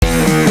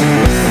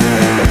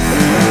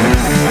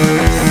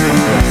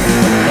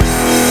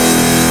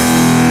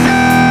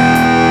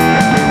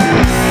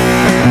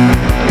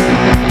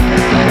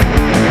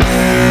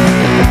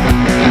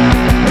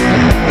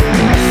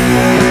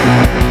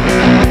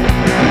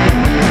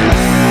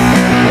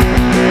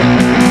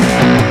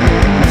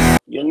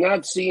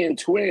not seeing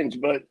twins,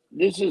 but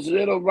this is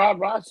little Rob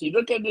Rossi.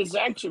 Look at this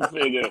action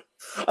figure.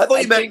 I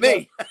thought you meant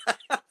me.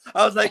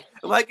 I was like,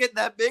 am I getting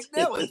that big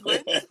now with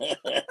twins?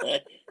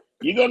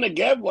 You're gonna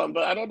get one,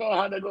 but I don't know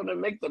how they're gonna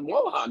make the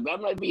mohawk.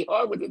 That might be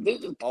hard with it.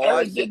 This is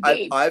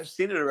I've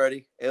seen it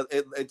already.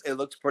 It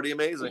looks pretty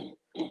amazing.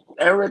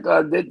 Eric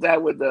did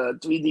that with the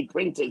 3D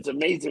printer. It's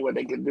amazing what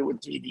they can do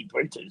with 3D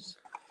printers.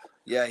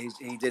 Yeah,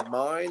 he did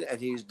mine, and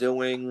he's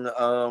doing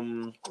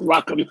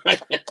Rock'em.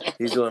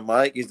 He's doing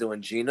Mike. He's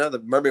doing Gina. The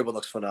mermaid one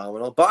looks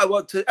phenomenal. But I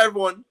want to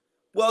everyone,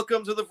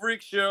 welcome to the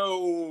Freak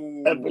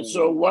Show,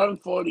 episode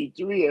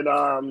 143,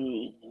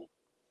 and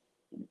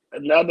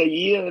another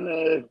year,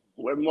 and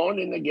we're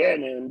mourning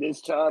again. And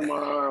this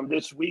time,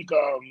 this week,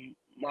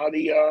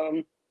 Marty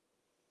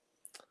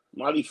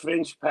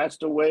Finch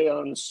passed away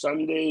on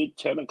Sunday,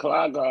 10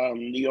 o'clock.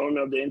 The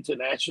owner of the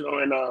International,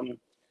 and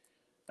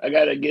I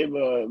gotta give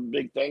a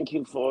big thank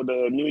you for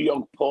the New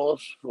York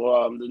Post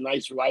for the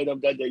nice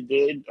write-up that they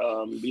did.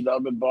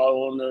 Beloved bar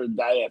owner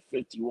died at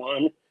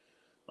 51.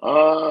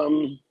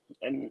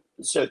 And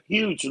it's a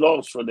huge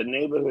loss for the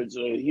neighborhood. It's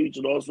a huge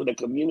loss for the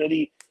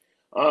community.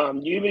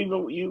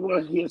 You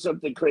want to hear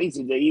something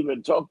crazy? They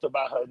even talked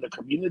about her in the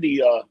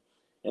community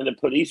in the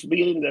police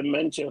meeting. They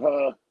mentioned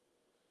her.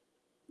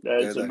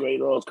 That's a great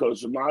loss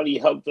because Marty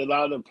helped a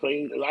lot of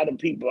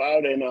people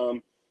out,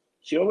 and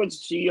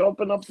she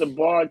opened up the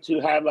bar to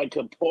have like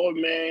a poor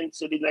man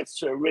sitting next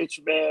to a rich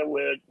man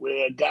with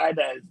a guy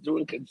that is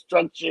doing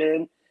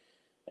construction,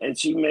 and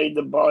she made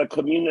the bar a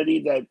community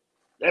that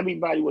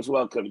everybody was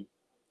welcome,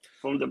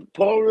 from the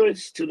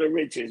poorest to the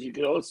richest. You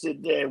could all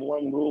sit there in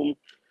one room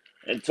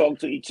and talk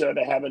to each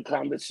other, have a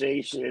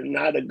conversation,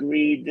 not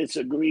agree,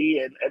 disagree,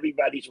 and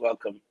everybody's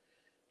welcome.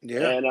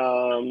 Yeah. And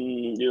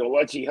you know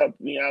what? She helped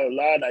me out a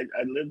lot. I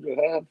lived with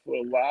her for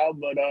a while,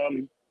 but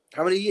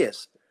how many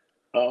years?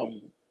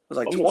 It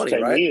was like 20,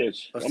 10 right?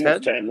 years. It was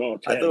almost 10? 10. No,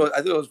 10. I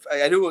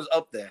knew it was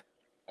up there.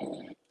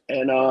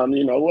 And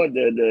you know what?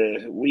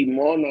 We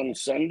mourned on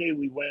Sunday.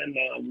 We went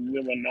out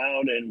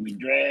and we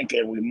drank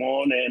and we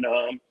mourned. And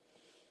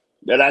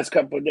the last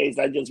couple of days,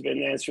 I've just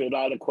been answering a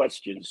lot of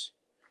questions.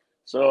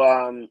 So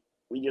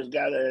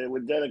we're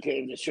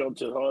dedicating the show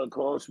to the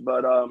Holocaust.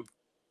 But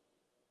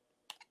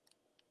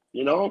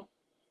you know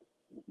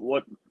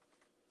what?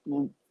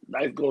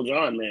 Life goes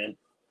on, man,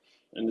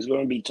 and it's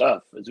going to be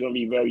tough. It's going to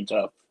be very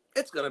tough.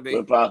 It's going to be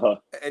without her.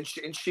 And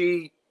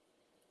she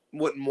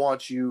wouldn't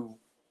want you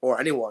or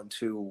anyone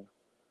to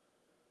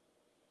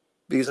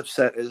be as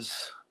upset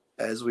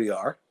as we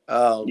are.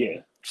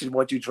 Yeah. She'd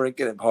want you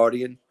drinking and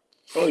partying.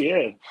 Oh,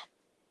 yeah.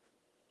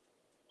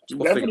 She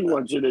definitely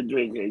wants you to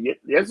drink it.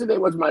 Yesterday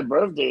was my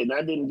birthday, and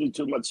I didn't do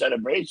too much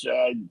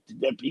celebration.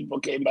 People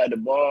came by the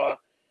bar.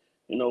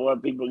 You know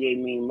what? People gave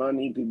me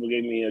money. People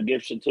gave me a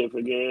gift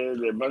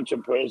certificate. A bunch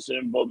of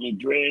person bought me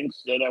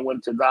drinks. Then I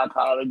went to Doc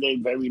Holiday,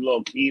 very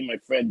low key. My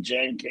friend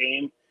Jen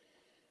came,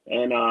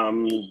 and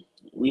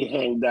we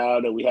hanged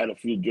out and we had a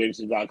few drinks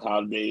at Doc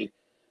Holiday.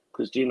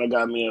 Christina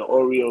got me an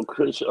Oreo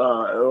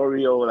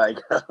like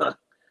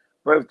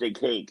birthday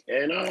cake,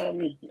 and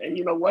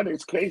you know what?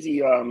 It's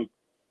crazy.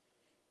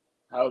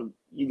 How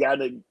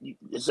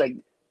it's like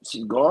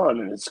she's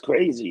gone, and it's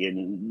crazy,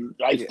 and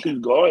life keeps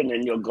going,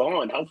 and you're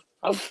gone.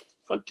 How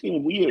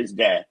fucking weird is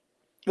that?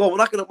 Well,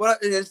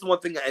 it's the one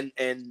thing,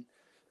 and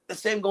the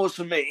same goes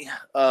for me.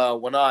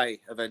 When I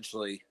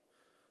eventually,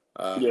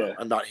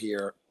 I'm not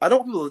here. I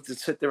don't want people to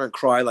sit there and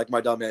cry like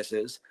my dumb ass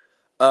is.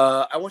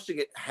 I want you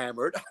to get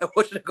hammered. I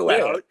want you to go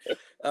out,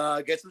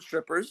 get some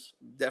strippers,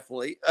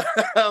 definitely,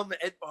 and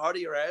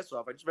party your ass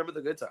off. I just remember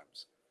the good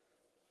times.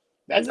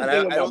 That's the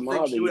thing about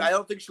Molly. I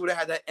don't think she would have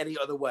had that any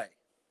other way.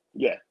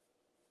 Yeah.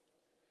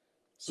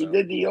 She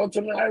did the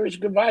ultimate Irish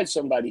goodbye,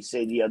 somebody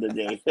said the other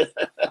day.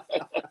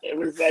 It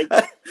was like,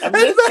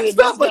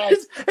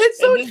 it's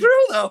so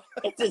true, though.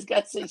 This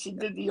guy said she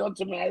did the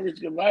ultimate Irish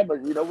goodbye,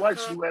 but you know what?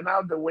 She went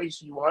out the way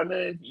she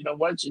wanted. You know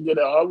what? She did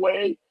it her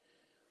way.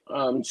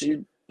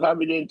 She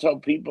probably didn't tell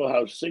people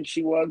how sick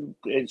she was,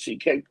 and she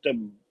kept the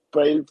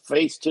brave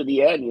face to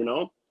the end, you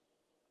know?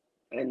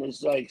 And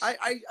it's like...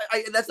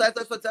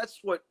 that's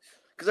what...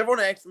 Because everyone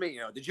asked me,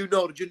 did you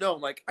know?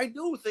 I'm like, I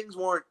knew things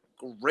weren't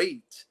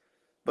great,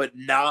 but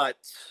not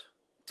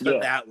to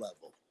that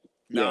level.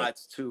 Not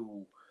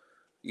to,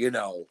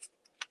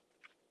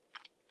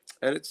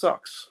 and it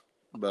sucks.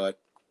 But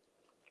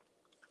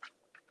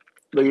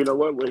you know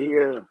what? We're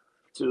here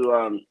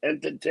to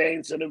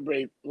entertain,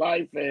 celebrate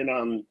life,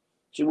 and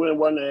she wouldn't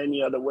want it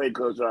any other way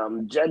because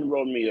Jen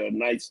wrote me a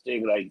nice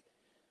thing like,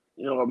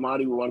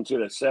 Marty wants you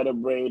to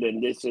celebrate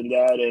and this and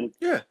that. And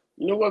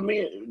you know what? Me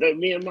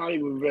and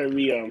Marty were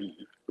very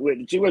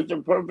she was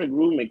the perfect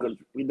roommate because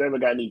we never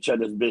got in each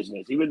other's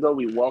business. Even though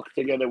we walked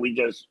together, we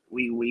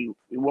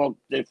walked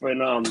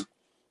different.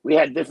 We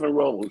had different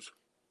roles.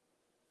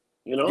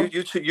 You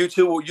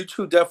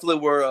two definitely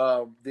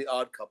were the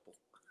odd couple.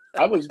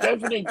 I was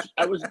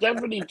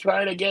definitely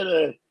trying to get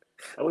a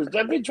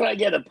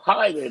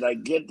pilot,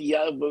 like get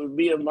the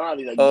me and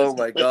Marty, like oh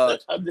my god,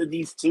 under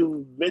these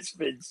two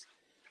misfits.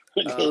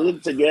 They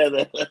live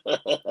together.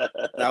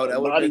 That would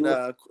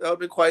have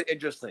been quite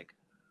interesting.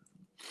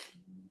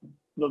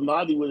 But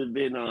Marty would have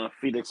been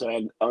Felix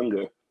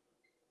Unger.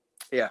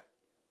 Yeah.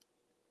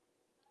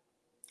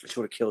 She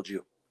would have killed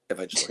you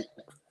eventually.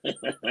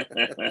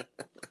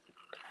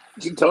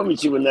 She told me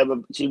she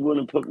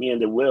wouldn't put me in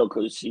the will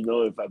because she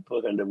know if I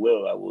put her in the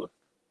will, I would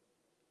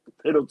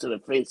piddle to the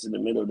face in the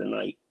middle of the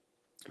night.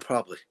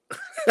 Probably.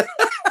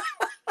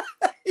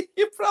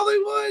 You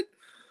probably would.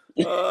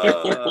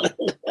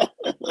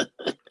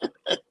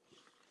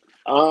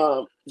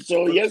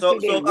 So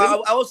yesterday,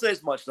 I will say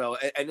as much though,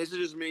 and this is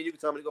just me. You can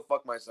tell me to go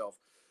fuck myself.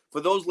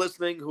 For those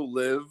listening who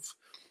live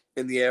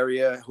in the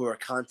area, who are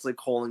constantly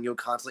calling you,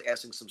 constantly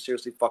asking some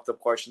seriously fucked up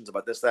questions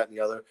about this, that, and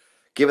the other,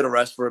 give it a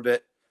rest for a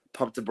bit.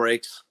 Pump the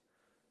brakes.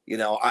 You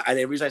know, and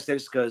the reason I say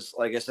this is because,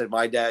 like I said,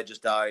 my dad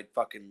just died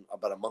fucking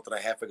about a month and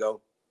a half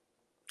ago,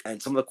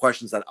 and some of the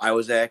questions that I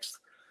was asked,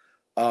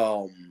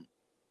 I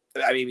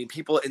mean,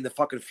 people in the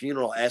fucking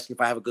funeral asking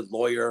if I have a good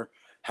lawyer.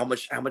 How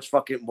much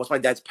fucking, what's my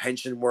dad's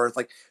pension worth?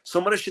 Like,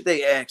 so much shit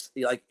they ask,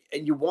 like,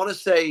 and you want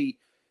to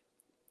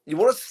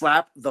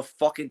slap the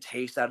fucking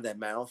taste out of their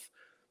mouth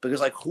because,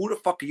 like, who the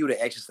fuck are you to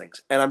ask these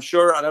things? And I'm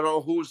sure, I don't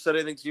know who said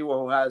anything to you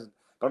or who hasn't,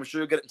 but I'm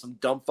sure you're getting some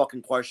dumb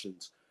fucking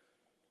questions.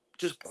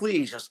 Just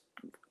please, just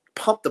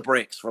pump the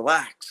brakes,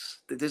 relax.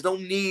 There's no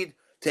need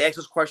to ask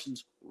those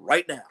questions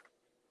right now.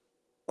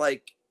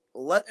 Like,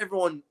 let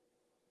the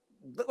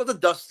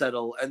dust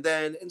settle, and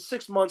then in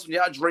 6 months when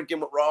you're out drinking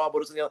with Rob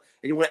or something else,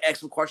 and you want to ask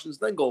some questions,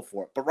 then go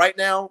for it. But right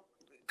now,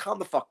 calm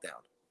the fuck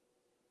down.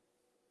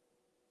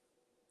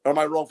 Or am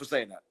I wrong for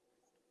saying that?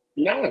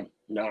 No.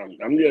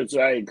 I'm just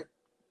like,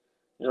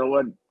 you know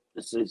what?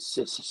 It's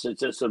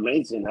just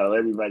amazing how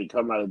everybody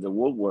come out of the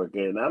woodwork,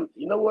 and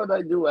you know what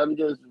I do? I'm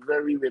just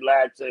very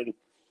relaxed, and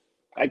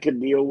I can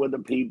deal with the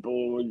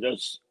people, and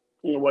just,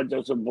 you know what,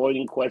 just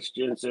avoiding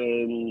questions,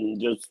 and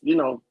just, you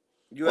know.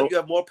 You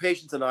have more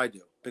patience than I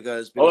do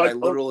because I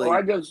literally.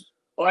 I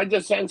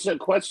just answer a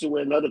question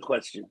with another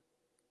question.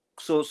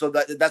 So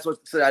that's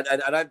what. So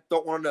I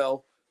don't want to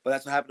know, but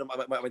that's what happened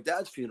at my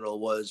dad's funeral.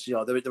 Was, you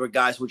know, there were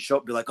guys who would show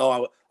up and be like,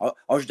 "Oh, I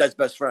was your dad's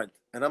best friend,"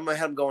 and I'm in my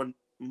head, I'm going,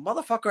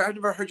 "Motherfucker, I've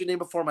never heard your name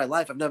before in my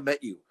life. I've never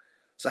met you.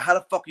 So how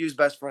the fuck are you his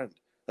best friend?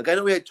 Like, I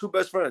know we had two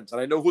best friends, and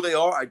I know who they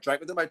are. I drank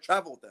with them. I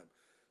traveled with them.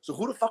 So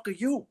who the fuck are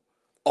you?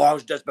 Oh, I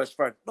was your dad's best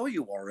friend. No,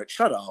 you weren't.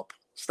 Shut up.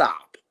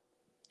 Stop.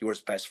 You were his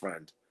best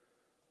friend."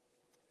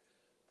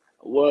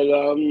 Well,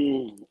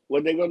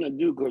 what they're gonna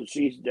do? Because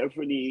she's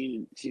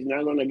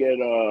not gonna get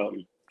a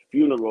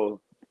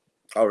funeral.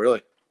 Oh,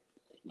 really?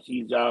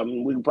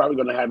 We're probably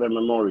gonna have a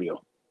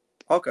memorial.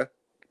 Okay.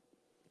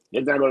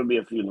 It's not gonna be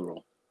a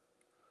funeral.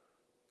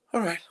 All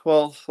right.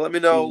 Well, let me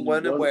know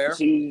when and where.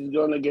 She's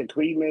gonna get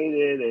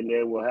cremated, and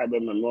then we'll have a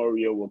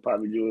memorial. We'll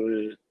probably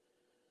do it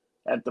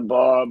at the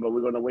bar, but we're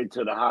gonna wait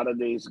till the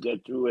holidays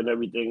get through and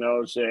everything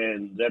else,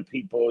 and let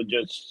people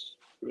just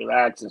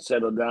relax and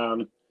settle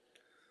down.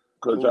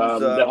 Because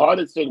the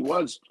hardest thing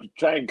was to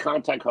try and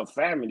contact her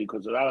family,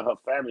 because a lot of her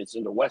family is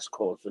in the West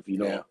Coast, if you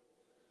know. Yeah.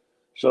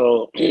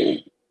 So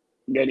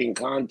getting in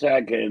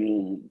contact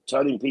and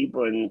telling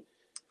people, and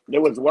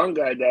there was one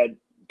guy that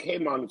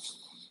came on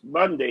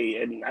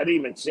Monday, and I didn't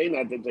even say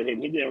nothing to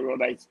him. He didn't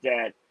realize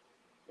that.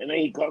 And then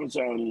he comes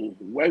on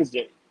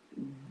Wednesday.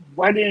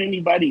 Why didn't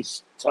anybody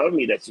tell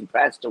me that she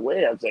passed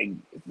away? I was like,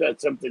 it's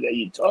not something that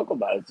you talk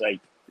about. It's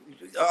like,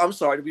 I'm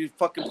sorry, did we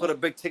fucking put a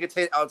big ticket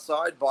tape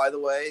outside? By the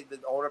way,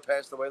 the owner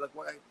passed away. Like,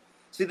 why?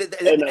 See, that's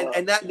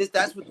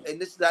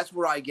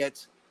where I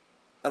get.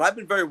 And I've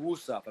been very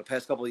woosah for the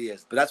past couple of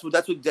years, but that's what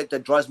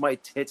that drives my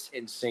tits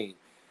insane.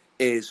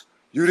 Is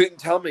you didn't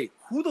tell me.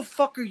 Who the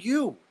fuck are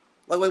you?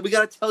 Like we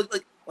gotta tell you.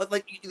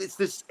 Like it's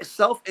this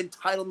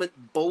self-entitlement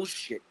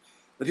bullshit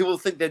that people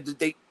think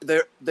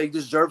that they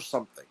deserve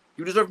something.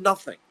 You deserve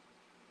nothing.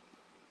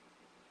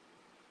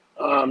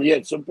 Yeah,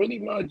 so pretty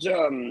much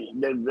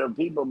the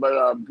people,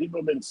 but people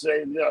have been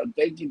saying,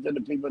 thank you to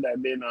the people that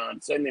have been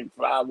sending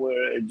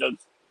flowers and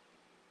just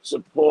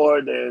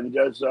support, and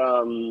just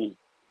the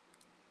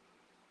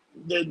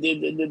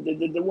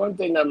one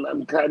thing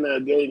I'm kind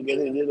of getting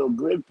a little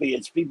grippy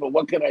is people.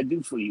 What can I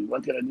do for you?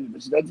 What can I do?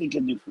 There's nothing you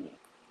can do for me.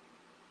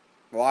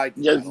 Well, I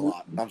do that a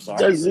lot. I'm sorry.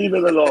 Just leave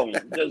it alone.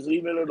 Just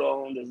leave it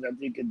alone. There's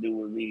nothing you can do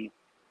with me,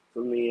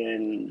 for me,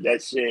 and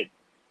that's it.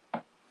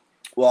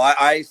 Well,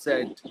 I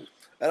said.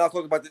 And I'll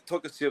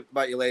talk to you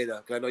about you later,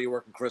 because I know you're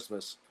working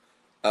Christmas.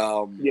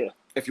 Yeah.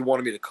 If you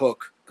wanted me to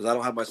cook, because I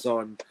don't have my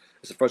son.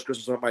 It's the first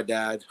Christmas with my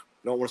dad. I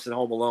don't want to sit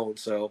home alone,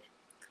 so.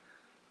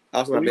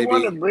 If you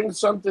want to bring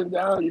something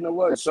down, you know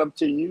what? It's up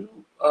to you.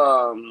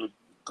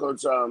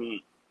 Because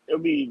it'll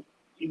be,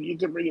 you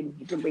can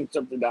bring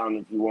something down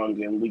if you want,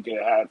 and we can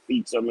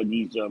feed some of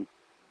these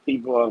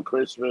people on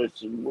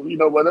Christmas, and, you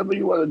know, whatever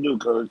you want to do.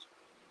 Because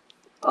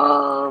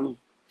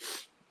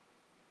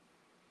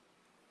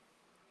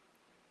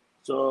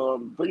so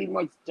pretty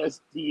much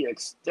that's the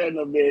extent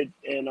of it.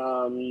 And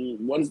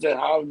once the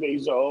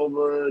holidays are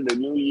over, the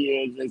New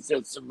Year's, they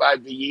said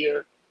survive the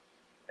year.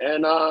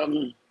 And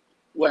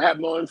we'll have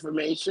more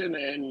information,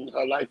 and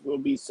her life will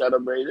be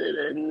celebrated,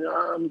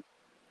 and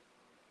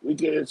we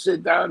can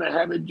sit down and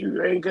have a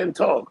drink and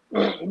talk.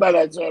 But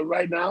as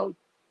right now,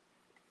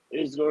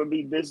 it's going to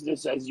be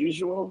business as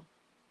usual,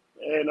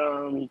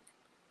 and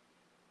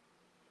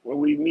when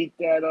we meet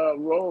that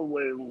role,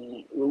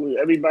 when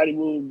everybody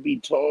will be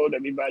told,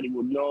 everybody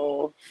will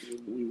know.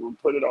 We will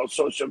put it on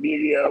social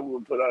media. We'll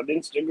put it on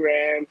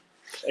Instagram.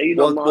 And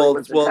Molly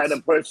was the kind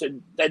of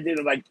person that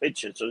didn't like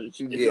pictures, so it's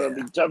gonna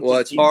be tough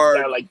to keep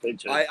hard. Like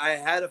pictures. I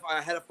had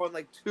a fun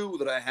like 2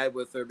 that I had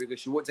with her because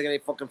she wouldn't take any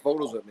fucking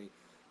photos with me.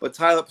 But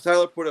Tyler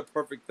put a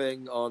perfect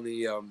thing on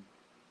the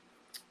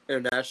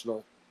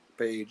international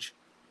page,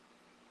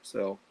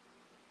 so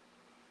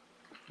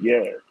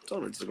yeah, it's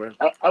on Instagram.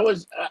 I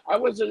was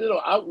a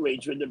little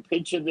outraged with the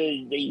picture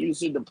they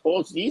used in the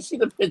post. Do you see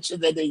the picture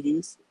that they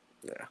used?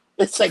 Yeah.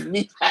 It's like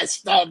me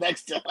passed out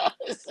next to her.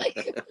 It's like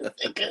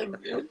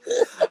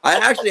I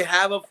actually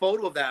have a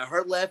photo of that.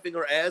 Her laughing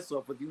her ass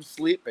off with you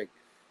sleeping.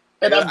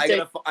 And I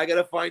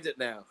gotta find it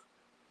now.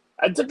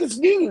 I took a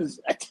snooze.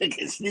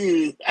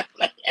 You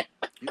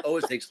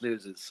always take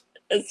snoozes.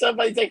 And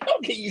somebody's like, "How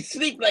can you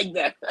sleep like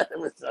that?" I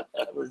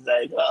was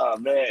like, "Oh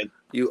man."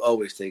 You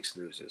always take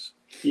snoozes.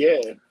 Yeah.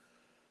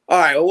 All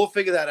right. Well, we'll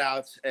figure that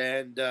out.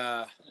 And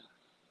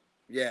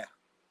yeah.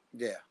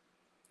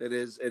 It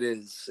is.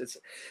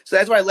 So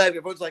that's why I laugh.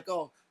 Everyone's like,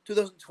 "Oh,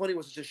 2020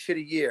 was such a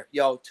shitty year."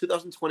 Yo,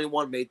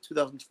 2021 made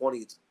 2020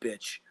 its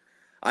bitch.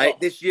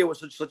 This year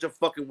was such a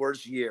fucking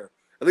worse year.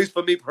 At least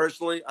for me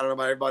personally. I don't know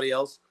about everybody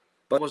else,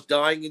 but I was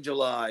dying in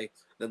July,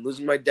 then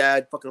losing my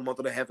dad fucking a month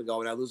and a half ago,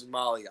 and now losing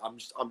Molly. I'm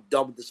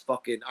done with this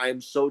fucking. I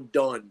am so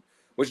done.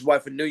 Which is why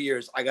for New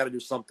Year's I got to do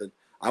something.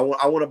 I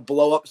want to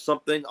blow up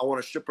something. I want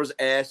a stripper's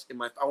ass in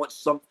my.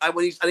 I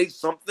need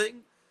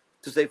something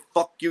to say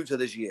fuck you to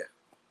this year.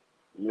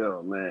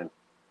 Yo, man.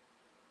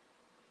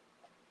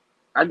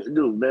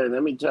 Man,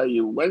 let me tell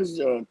you,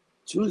 Wednesday,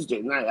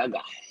 Tuesday night, I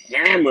got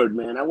hammered,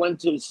 man. I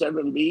went to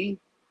 7B,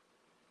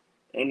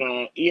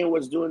 and Ian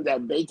was doing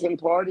that bacon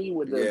party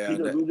with the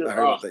Peter Luger. I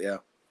heard about that, yeah.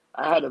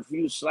 I had a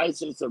few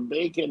slices of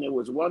bacon. It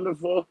was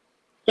wonderful.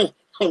 And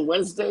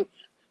Wednesday,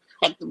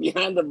 after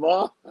behind the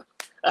bar,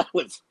 I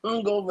was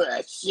hungover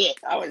as shit.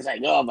 I was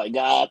like, oh, my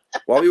God.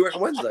 Why were you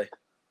working Wednesday?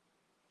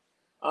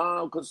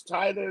 Because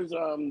Tyler's,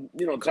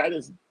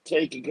 Tyler's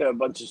taking care of a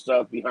bunch of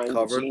stuff behind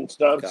the scenes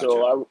stuff. Gotcha.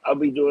 So I'll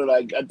be doing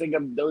I think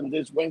I'm doing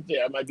this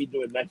Wednesday. I might be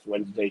doing next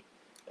Wednesday,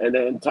 and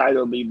then Tyler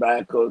will be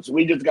back. Cause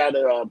we just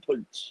gotta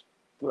put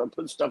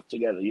stuff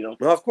together, No,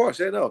 of course,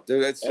 no.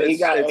 Dude,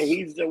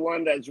 he's the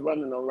one that's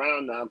running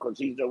around now, cause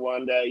he's the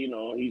one that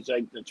he's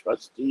like the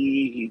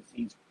trustee.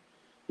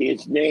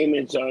 His name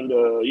is on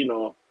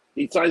the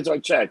he signs our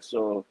checks.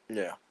 So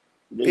yeah,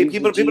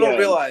 people don't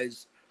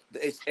realize.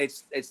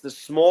 It's the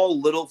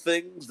small little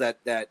things that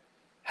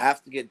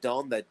have to get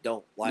done that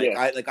don't.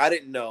 I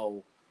didn't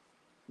know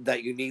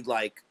that you need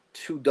like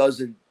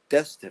 24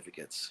 death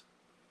certificates.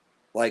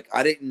 Like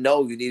I didn't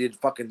know you needed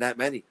fucking that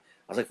many.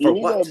 I was like, for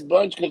what? You need a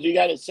bunch because you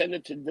got to send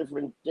it to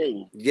different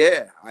things.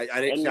 Yeah, I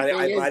didn't know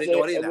any of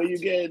that. When you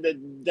get the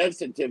death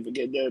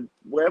certificate,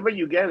 wherever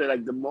you get it,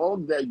 like the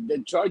mold, they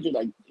charge you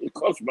like it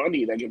costs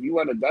money. Like if you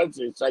want a death,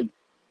 it's like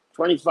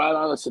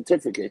 $25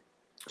 certificate.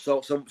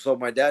 So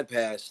my dad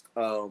passed.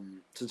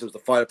 Since it was the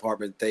fire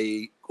department,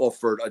 they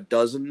offered a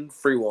dozen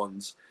free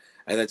ones,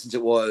 and then since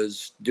it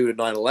was due to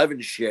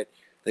 9/11 shit,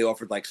 they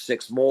offered like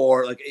 6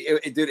 more. Like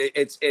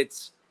it's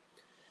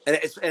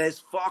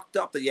fucked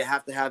up that you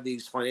have to have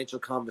these financial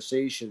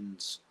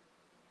conversations,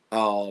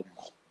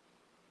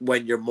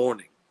 when you're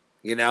mourning.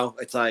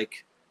 It's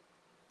like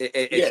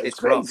it's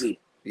crazy. Rough.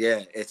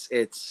 Yeah,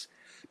 it's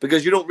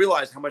because you don't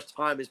realize how much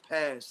time has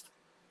passed.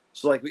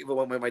 So like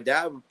when my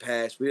dad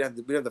passed, we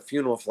didn't have the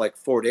funeral for like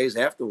 4 days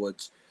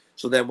afterwards.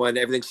 So then when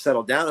everything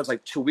settled down, it's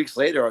like 2 weeks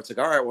later. It's like,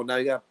 all right, well now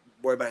you got to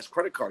worry about his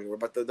credit card, you worry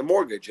about the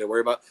mortgage, you worry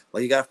about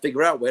you got to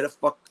figure out where the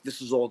fuck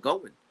this is all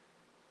going.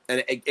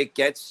 And it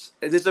gets.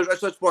 That's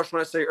what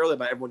I say earlier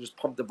about everyone just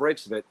pump the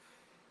brakes of it.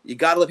 You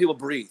got to let people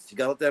breathe. You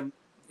got to let them,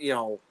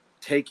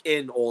 take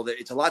in all that.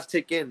 It's a lot to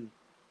take in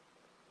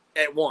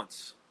at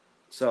once.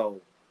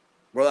 So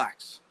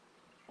relax.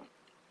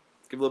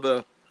 Give a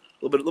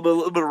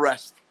little bit of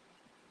rest.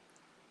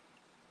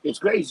 It's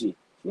crazy.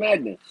 It's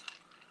madness.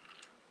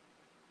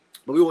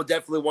 But we will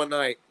definitely one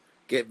night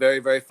get very,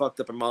 very fucked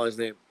up in Molly's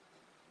name.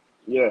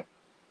 Yeah.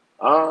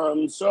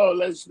 So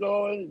let's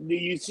go. Do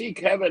you see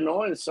Kevin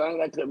Owens signed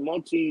like a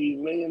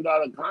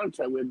multi-million-dollar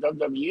contract with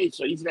WWE?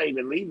 So he's not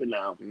even leaving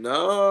now.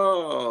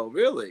 No,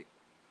 really?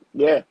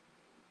 Yeah.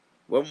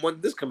 When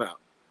did this come out?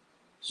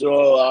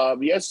 So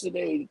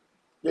yesterday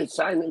they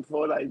signed him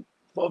for like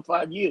 4 or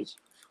 5 years.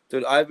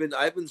 Dude, I've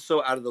been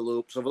so out of the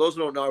loop. So for those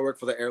who don't know, I work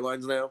for the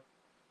airlines now.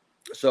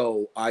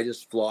 So I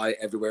just fly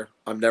everywhere.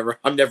 I'm never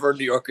in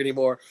New York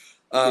anymore.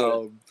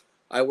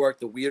 I work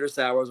the weirdest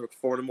hours. I work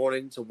 4 in the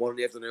morning to 1 in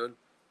the afternoon.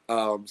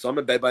 So I'm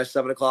in bed by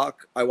 7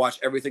 o'clock. I watch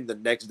everything the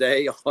next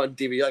day on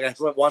TV. Like I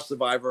still watch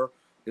Survivor.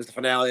 It's the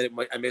finale.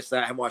 I missed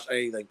that. I haven't watched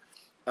anything.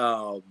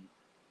 And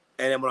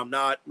then when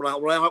I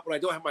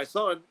don't have my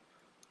son,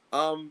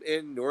 I'm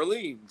in New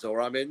Orleans,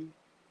 or I'm in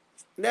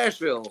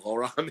Nashville,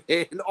 or I'm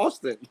in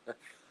Austin,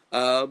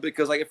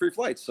 because I get free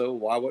flights. So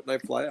why wouldn't I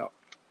fly out?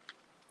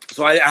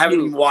 So I haven't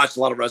even watched a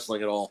lot of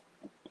wrestling at all.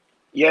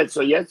 Yeah.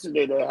 So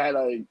yesterday they had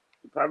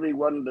probably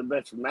one of the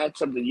best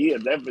match of the year.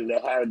 Definitely, they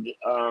had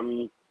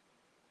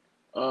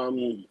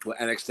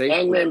NXT.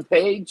 Hangman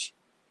Page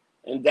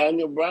and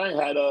Daniel Bryan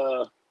had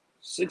a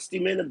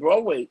 60-minute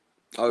Broadway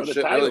for the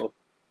title. Really?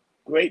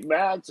 Great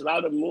match, a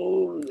lot of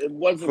moves. It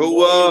wasn't.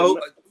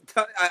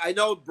 I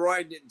know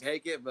Bryan didn't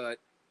take it, but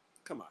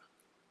come on.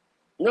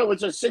 No,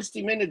 it's a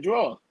 60-minute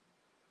draw.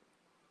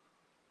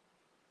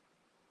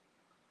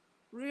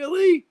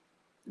 Really?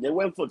 They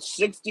went for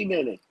 60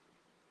 minutes.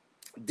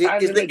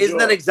 Isn't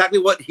that exactly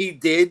what he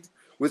did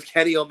with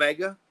Kenny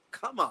Omega?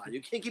 Come on,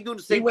 you can't keep doing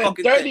the same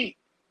fucking thing.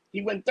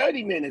 He went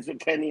 30 minutes with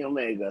Kenny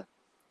Omega.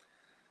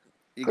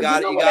 You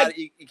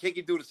can't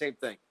keep doing the same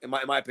thing, in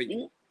my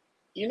opinion.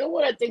 You know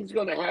what I think is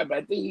going to happen?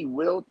 I think he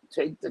will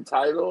take the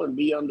title and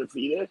be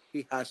undefeated.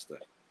 He has to.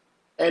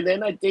 And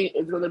then I think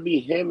it's going to be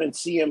him and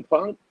CM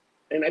Punk.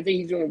 And I think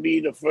he's going to be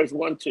the first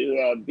one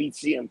to beat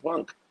CM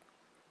Punk.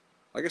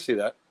 I can see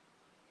that.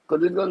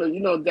 Because it's going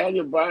to,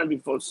 Daniel Bryan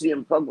before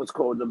CM Punk was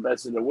called the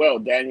best in the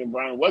world. Daniel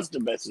Bryan was the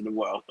best in the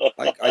world.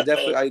 I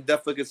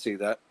definitely could see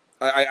that.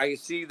 I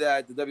see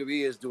that the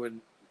WWE is doing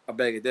a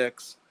bag of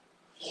dicks.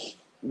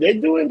 They're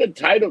doing the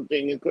title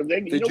thing because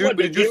did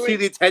you see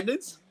the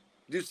attendance?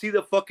 Did you see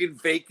the fucking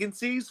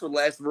vacancies for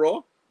last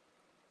Raw?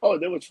 Oh,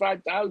 there was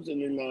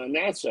 5,000 in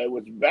NASA. It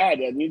was bad.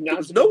 And there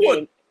was no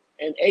one.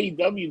 And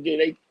AEW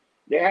did.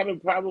 They're having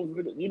problems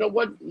with it. You know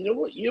what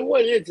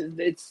it is?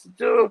 It's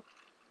still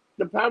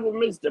the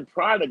problem is the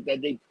product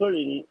that they put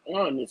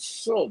on is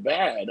so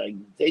bad.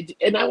 And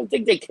I don't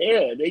think they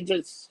care.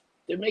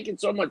 They're making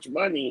so much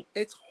money.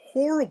 It's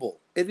horrible.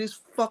 It is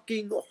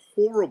fucking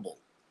horrible.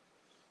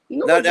 You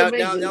know now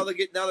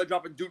they're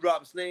dropping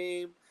Doudrop's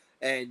name,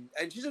 and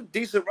she's a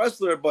decent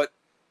wrestler, but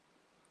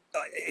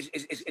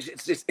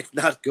it's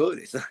not good.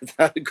 It's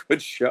not a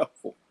good show.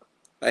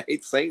 I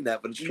hate saying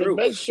that, but it's true.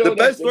 The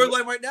best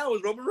storyline right now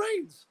is Roman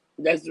Reigns.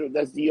 That's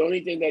the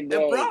only thing that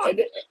goes.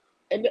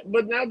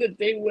 But now the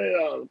thing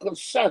with because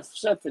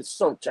Seth is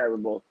so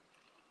terrible.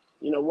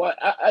 You know what?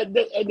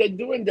 They're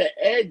doing the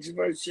Edge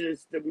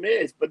versus the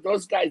Miz, but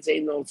those guys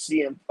ain't no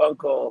CM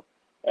Punk or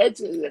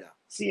Edge.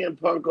 CM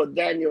Punk or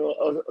Daniel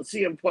or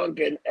CM Punk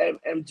and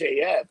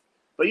MJF.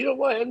 But you know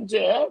what?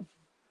 MJF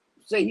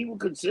say he would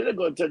consider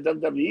going to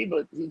WWE,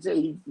 but he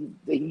said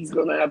he's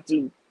going to have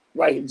to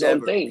write his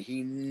own thing.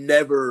 He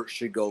never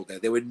should go there.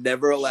 They would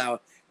never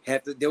allow.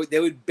 They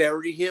would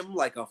bury him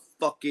like a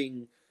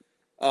fucking.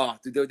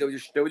 They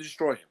would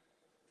destroy him.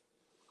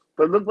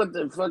 But look what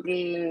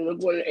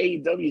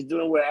AEW is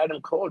doing with Adam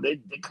Cole.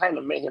 They kind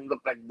of made him look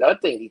like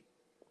nothing.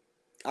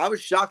 I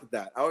was shocked at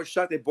that. I was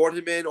shocked they brought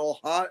him in all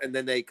hot, and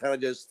then they kind of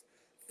just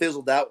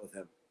fizzled out with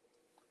him.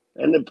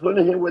 And they're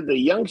putting him with the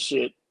young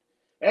shit.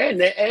 And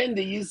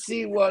do you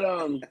see what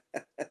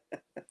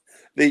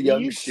the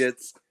young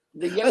shits?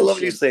 I love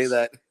when you say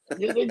that.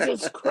 They're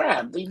just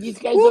crap. These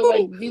guys are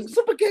like these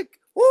super kick.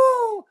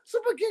 Whoa,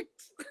 super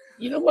kicks.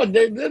 You know what?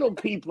 They're little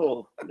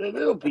people.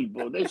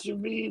 They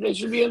should be in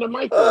the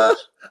micros.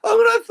 I'm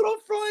gonna throw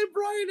Flying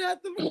Brian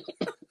at them.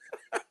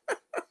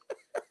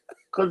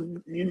 Because,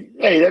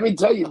 hey, let me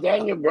tell you,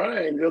 Daniel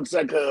Bryan looks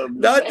like a...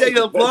 Not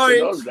Daniel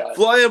Bryan,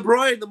 Flying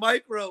Brian, the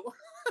micro.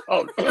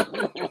 Oh.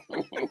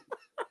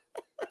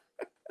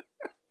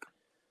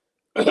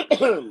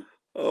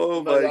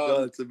 Oh, my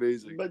God, it's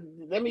amazing. But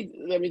let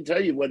me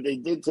tell you what they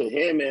did to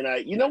him.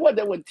 And you know what?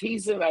 They were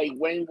teasing, like,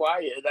 Wayne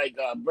Wyatt,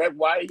 Bret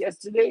Wyatt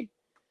yesterday?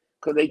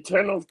 Because they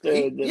turned off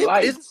the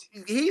lights.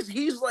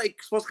 He's,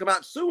 like, supposed to come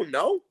out soon,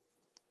 no?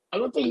 I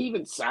don't think he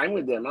even signed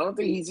with them. I don't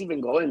think he's even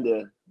going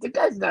there. The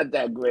guy's not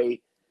that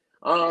great.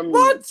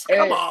 What?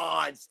 Come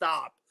on,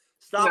 stop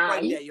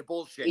right there. You're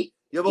bullshit.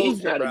 You're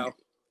bullshit, bro.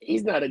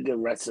 He's not a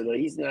good wrestler.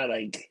 He's not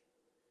like.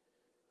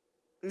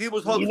 He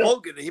was Hulk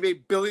Hogan. He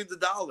made billions of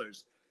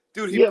dollers,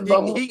 dude.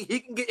 He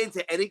can get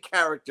into any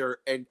character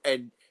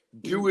and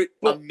do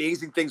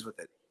amazing things with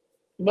it.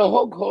 But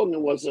Hulk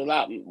Hogan was Hulk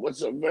Hogan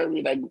was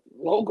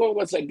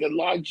like a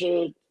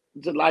larger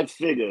than life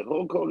figure.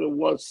 Hulk Hogan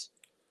was.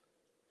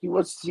 He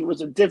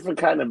was a different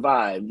kind of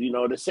vibe,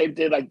 the same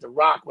thing like The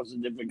Rock was a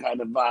different kind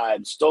of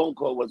vibe. Stone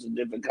Cold was a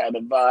different kind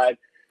of vibe.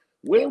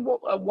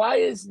 Wyatt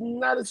is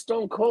not a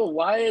Stone Cold.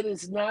 Wyatt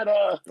is not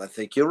a... I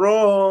think you're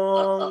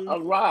wrong. A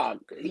Rock.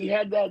 He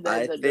had that...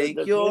 I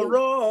think you're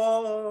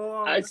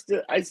wrong. I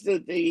still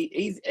think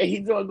he's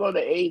going to go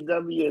to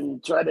AEW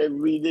and try to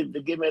relive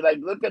the gimmick. Like,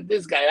 look at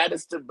this guy,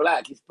 Aleister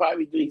Black.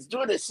 He's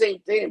doing the same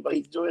thing, but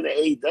he's doing the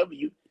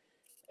AEW.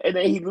 And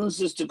then he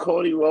loses to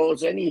Cody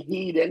Rhodes, any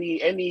heat,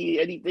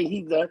 anything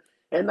he does.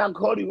 And now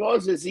Cody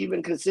Rhodes is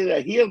even considered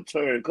a heel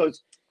turn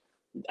because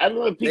I don't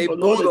know if people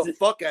know they boo the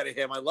fuck out of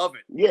him. I love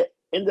it. Yeah,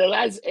 in the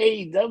last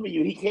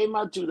AEW, he came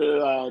out to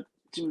the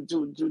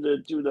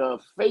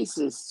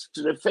faces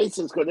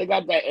because they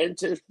got that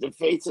entrance. The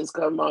faces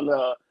come on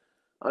the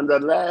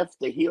left,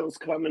 the heels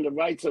come on the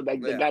right, so they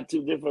got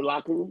two different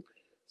locker rooms.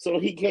 So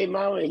he came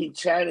out and he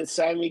challenged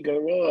Sammy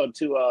Guevara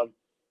to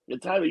the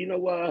title. You know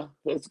what?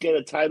 Let's get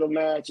a title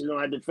match. You know,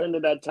 I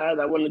defended that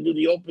title. I want to do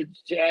the open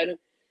challenge.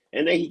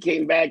 And then he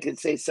came back and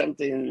say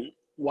something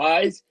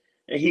wise,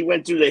 and he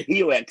went through the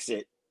heel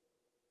exit.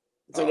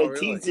 So they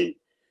teased it.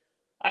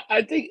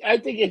 I think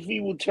if he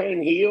would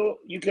turn heel,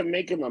 you can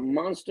make him a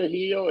monster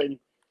heel and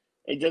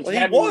just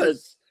he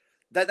was.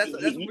 That's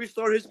where he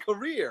started his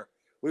career.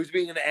 He was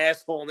being an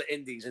asshole in the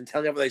Indies and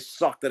telling everyone they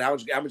sucked and how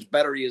much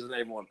better he is than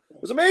everyone.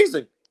 It was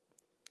amazing.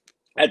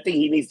 I think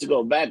he needs to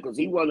go back because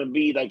he want to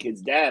be like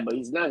his dad, but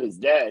he's not his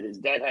dad. His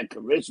dad had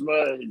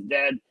charisma.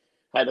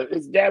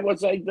 His dad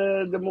was like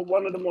the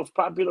one of the most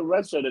popular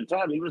wrestlers at the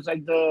time. He was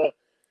the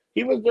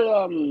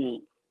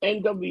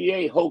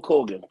NWA Hulk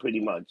Hogan,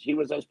 pretty much. He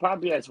was as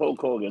popular as Hulk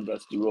Hogan,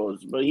 Dusty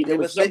Rhodes. But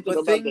things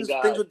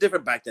were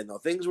different back then, though.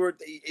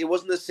 It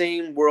wasn't the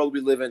same world we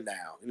live in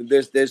now.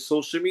 There's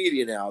social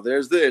media now.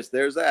 There's this,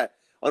 there's that.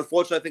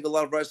 Unfortunately, I think a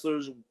lot of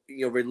wrestlers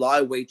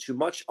rely way too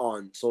much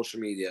on social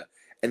media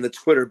and the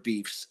Twitter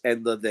beefs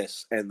and the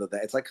this and the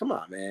that. It's like, come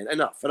on, man,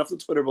 enough the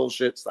Twitter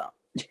bullshit. Stop.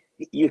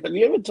 Have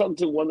you ever talked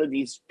to one of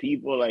these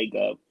people like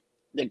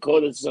they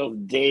call themselves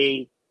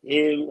they,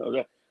 him?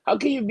 How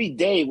can you be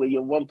they when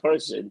you're one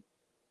person?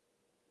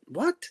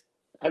 What?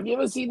 Have you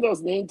ever seen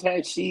those name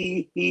tags?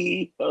 She,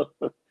 he,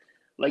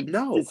 like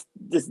no.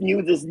 This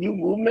new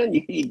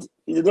movement. You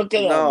look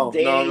at no.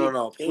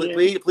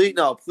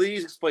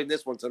 Please explain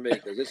this one to me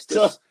because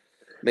this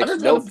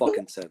makes no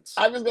fucking sense.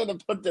 I'm just gonna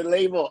put the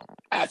label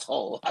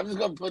asshole. I'm just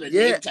gonna put a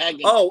name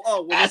tag.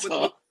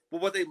 Asshole.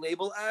 What they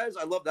label as?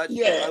 I love that.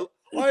 Yeah.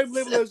 I'm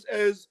labeled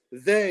as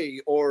they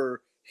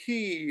or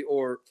he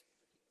or.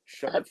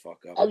 Shut the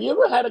fuck up. Have you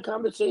ever had a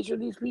conversation with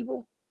these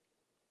people?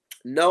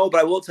 No, but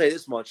I will tell you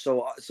this much.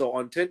 So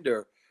on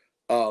Tinder,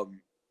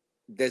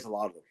 there's a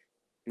lot of them.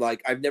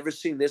 Like, I've never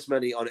seen this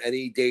many on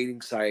any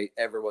dating site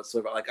ever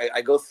whatsoever. Like,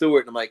 I go through it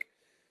and I'm like,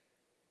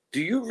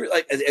 do you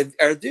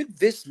are there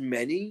this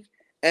many?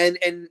 And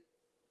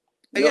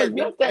again, it's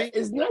not that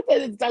it's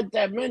not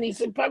that many.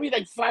 It's probably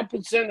like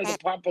 5% of the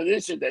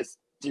population that's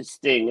this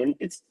thing, and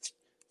it's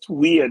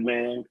weird,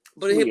 man.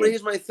 But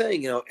here's my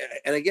thing, and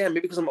again,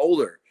 maybe because I'm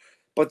older.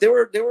 But there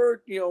were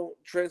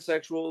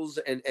transsexuals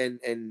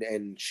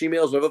and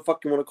she-males, whatever the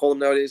fuck you want to call them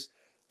nowadays,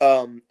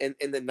 in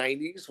the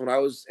 90s when I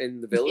was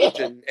in the village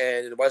and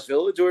in the West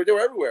Village, they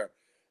were everywhere.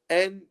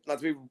 And not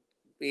to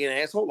be an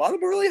asshole, a lot of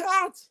them were really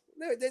hot.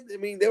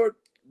 They were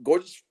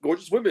gorgeous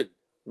women.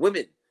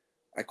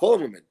 I call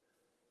them women.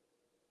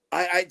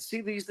 I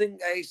see these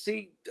things. I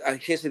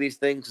can't say these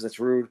things because it's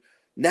rude.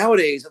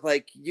 Nowadays,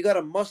 like, you got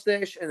a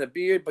mustache and a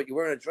beard, but you're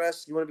wearing a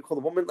dress. You want to be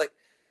called a woman? Like...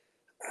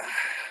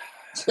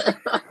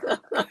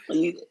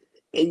 and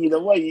you know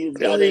what? You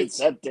gotta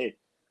accept it.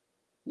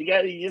 You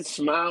gotta just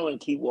smile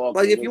and keep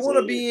walking. Like, if you want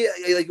to be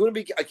a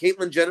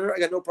Caitlyn Jenner, I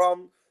got no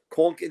problem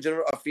calling Caitlyn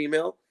Jenner a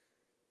female.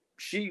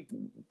 She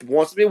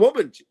wants to be a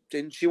woman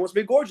and she wants to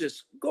be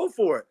gorgeous. Go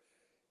for it.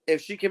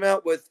 If she came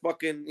out with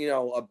fucking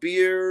a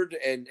beard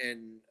and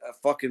a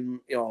fucking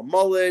a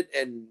mullet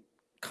and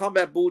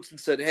combat boots and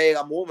said, "Hey,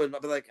 I'm a woman,"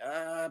 I'd be like,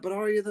 but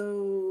are you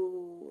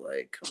though?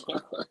 Like, come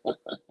on.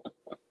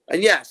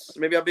 And yes,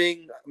 maybe I'm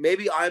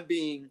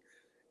being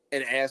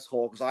an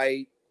asshole because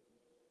I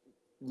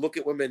look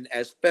at women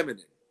as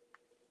feminine.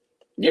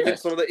 Yeah.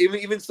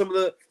 Even some of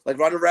the like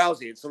Ronda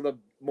Rousey and some of the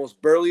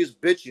most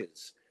burliest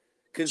bitches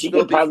can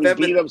still be feminine.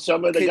 Beat up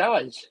some of the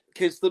guys.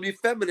 Can still be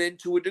feminine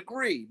to a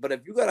degree, but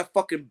if you got a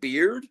fucking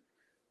beard,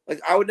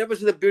 like, I would never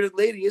say the bearded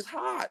lady is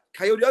hot.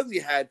 Coyote Ugly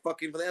had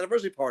fucking for the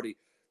anniversary party,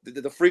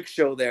 the freak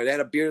show there. They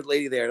had a bearded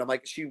lady there, and I'm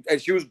like, she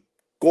was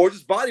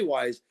gorgeous body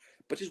wise.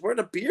 But she's wearing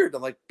a beard.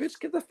 I'm like, bitch,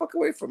 get the fuck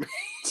away from me.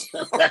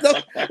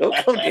 Don't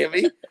come near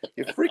me.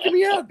 You're freaking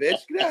me out,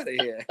 bitch. Get out of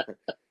here.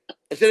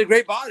 And she had a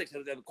great body. She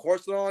had a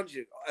corset on.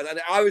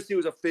 And obviously it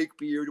was a fake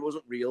beard. It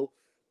wasn't real.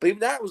 But even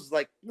that was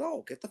like,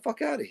 no, get the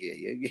fuck out of here.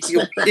 You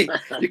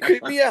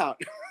creep me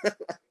out.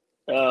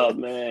 Oh,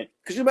 man.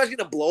 Could you imagine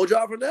getting a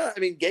blowjob from that? I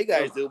mean, gay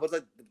guys do. But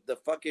like the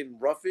fucking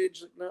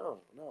roughage, no.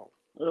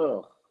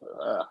 Oh,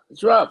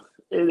 it's rough.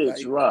 It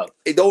is rough.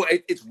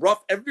 It's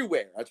rough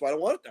everywhere. That's why I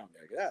don't want it down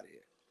there. Get out of here.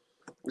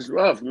 It's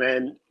rough,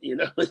 man.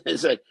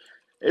 It's like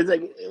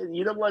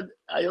you know what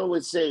I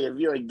always say: if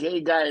you're a gay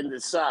guy in the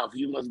South,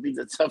 you must be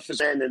the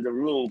toughest man in the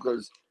room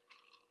because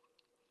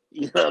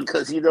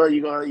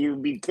you'll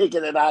be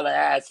kicking it out of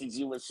ass since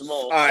you were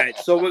small. All right,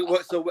 so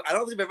I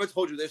don't think I've ever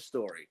told you this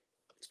story.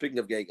 Speaking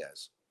of gay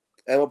guys,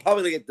 and we're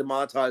probably gonna get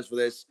demonetized for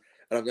this,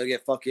 and I'm gonna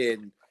get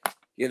fucking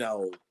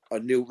a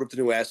new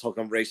asshole.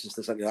 I'm racist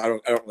or something. I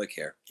don't really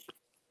care.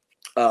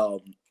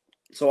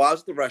 So I was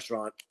at the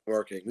restaurant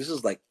working. This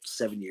is like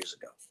 7 years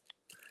ago.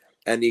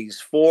 And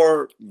these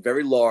 4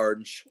 very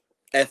large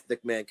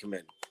ethnic men come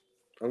in. I'm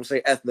going to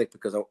say ethnic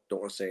because I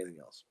don't want to say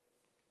anything else.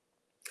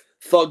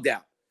 Thugged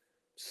out.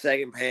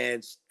 Sagging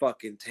pants,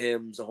 fucking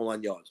Timbs, the whole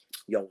 9 yards.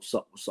 Yo, what's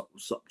up?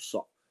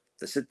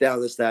 They sit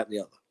down, this, that, and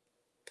the other.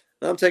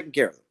 And I'm taking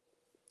care of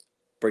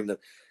them.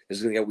 This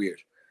is going to get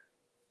weird.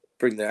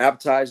 Bring their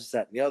appetizers,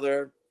 that, and the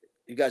other.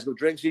 You guys go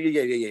drinks?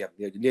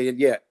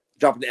 Yeah.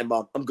 dropping the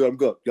M-bomb. I'm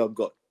good. Yo, I'm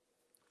good.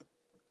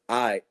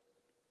 All right.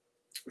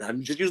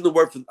 I'm just using the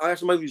word for. I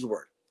actually might use the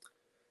word.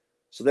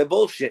 So they're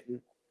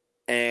bullshitting,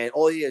 and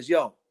all he is,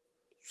 yo.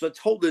 So I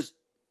told this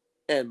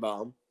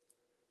M-bomb,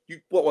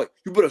 you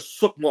better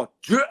suck my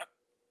dick.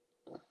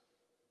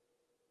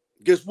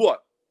 Guess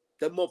what?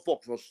 That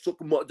motherfucker was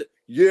sucking my dick.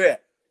 Yeah.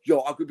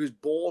 Yo, I grab his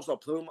balls, I'll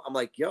put him. I'm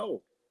like,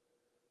 yo,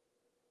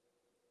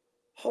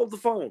 hold the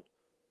phone.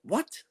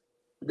 What?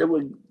 They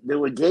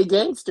were gay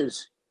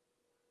gangsters.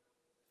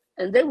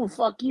 And they will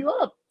fuck you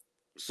up.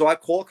 So I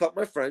call a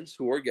couple of my friends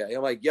who are gay.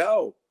 I'm like,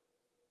 yo,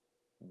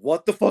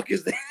 what the fuck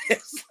is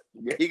this?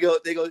 They go,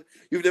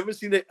 you've never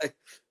seen a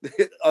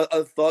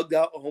thugged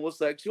out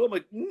homosexual? I'm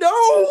like,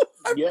 no,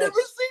 I've never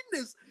seen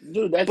this.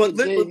 Dude, that's but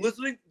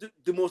listening to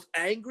the most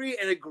angry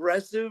and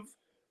aggressive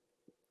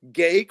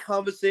gay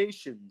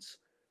conversations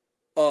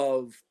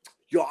of,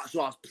 yo,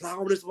 so I was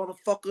plowing this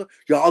motherfucker.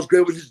 Yo, I was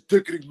grabbing his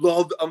dick and he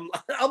loved. I'm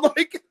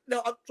like,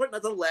 no, I'm trying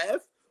not to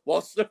laugh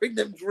while serving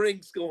them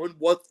drinks, going,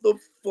 what the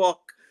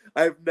fuck?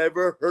 I've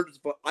never heard this,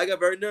 but I got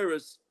very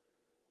nervous.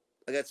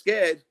 I got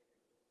scared.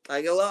 I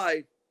ain't gonna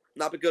lie.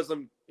 Not because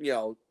I'm,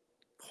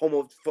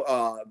 homophobic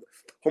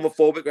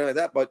or anything like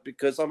that, but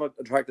because I'm an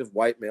attractive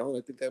white male, and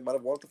I think they might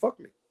have wanted to fuck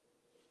me.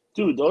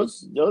 Dude,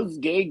 those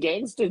gay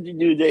gangsters,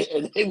 dude,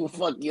 they will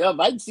fuck you up.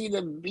 I'd see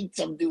them beat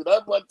some dude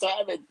up one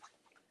time, and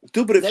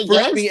dude, but it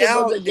freaked me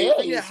out.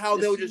 How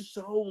they were just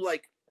so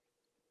like.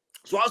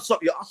 So I'll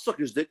suck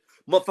his dick,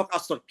 motherfucker. I'll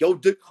suck your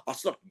dick. I'll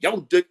suck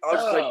your dick. I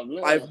was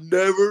man. I've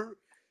never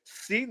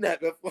seen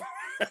that before.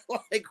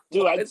 Like,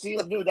 dude, that's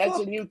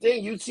a new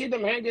thing. You see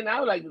them hanging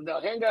out, like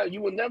they'll hang out.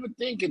 You would never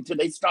think until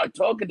they start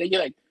talking. Then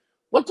you're like,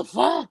 what the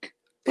fuck?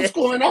 What's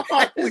going on?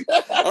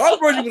 I'm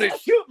worried you're gonna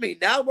shoot me.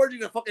 Now I'm worried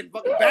you're gonna fucking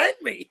bang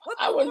me.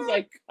 I was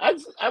like,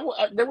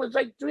 there was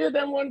like 3 of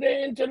them one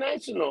day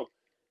international,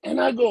 and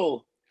I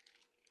go,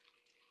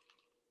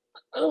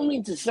 I don't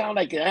mean to sound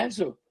like an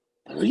asshole,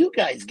 but are you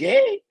guys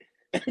gay?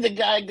 And the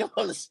guy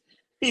goes,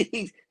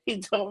 he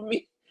told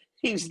me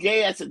he was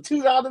gay as a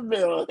 $2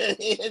 bill.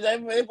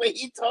 And when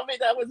he told me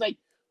that, I was like,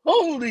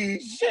 holy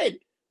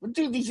shit. But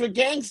dude, these were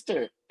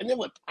gangster. And they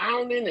were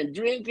pounding and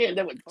drinking and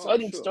they were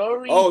telling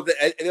stories. Oh,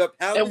 they were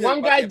pounding. And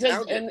one guy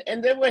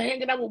and they were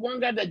hanging out with one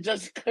guy that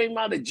just came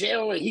out of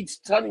jail and he's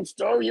telling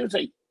stories. He was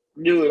like,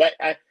 dude,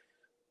 I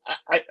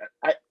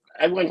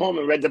went home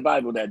and read the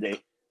Bible that day.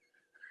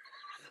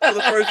 For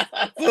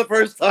the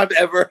first time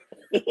ever.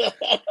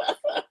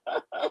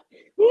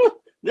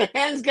 The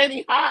hand's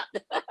getting hot.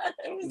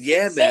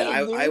 Yeah, insane,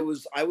 man.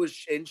 I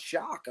was in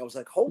shock. I was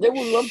like, holy shit. They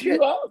will lump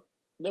you up.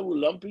 They will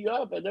lump you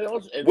up. And they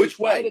also, which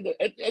way?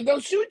 And they'll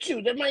shoot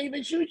you. They might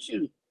even shoot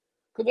you.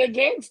 Because they're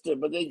gangster,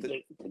 but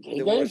they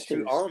want to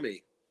shoot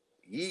army.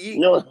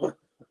 No,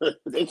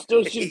 they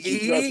still shoot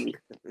you, trust me.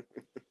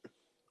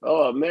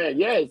 Oh, man.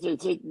 Yeah, it's a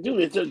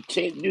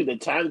change. Dude, the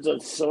times are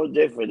so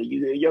different.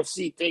 You'll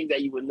see things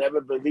that you would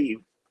never believe.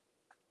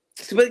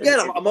 But again,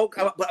 I'm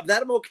okay.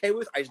 That I'm okay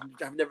with.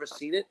 I've never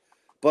seen it.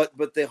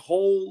 But the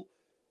whole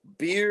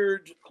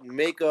beard,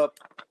 makeup,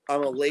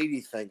 I'm a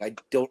lady thing, I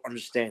don't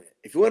understand it.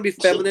 If you want to be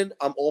feminine,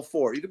 I'm all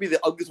for it. You can be the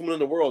ugliest woman in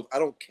the world. I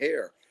don't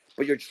care.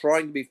 But you're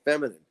trying to be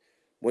feminine.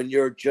 When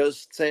you're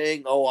just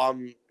saying, oh,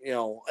 I'm,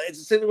 it's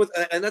the same thing with,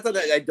 and that's that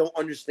I don't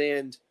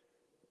understand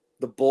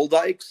the bull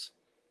dykes.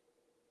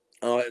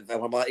 I'm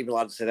not even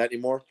allowed to say that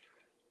anymore.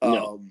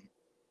 No.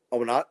 Oh,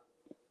 we're not?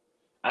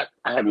 I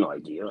have no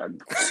idea.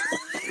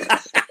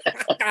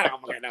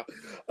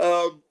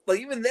 Like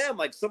even them,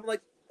 like someone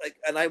like,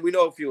 and we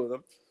know a few of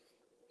them.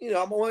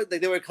 I'm always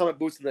like they would come at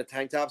boots in the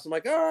tank tops. I'm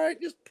like, all right,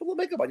 just put a little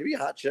makeup on. You be a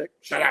hot chick.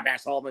 Shut up,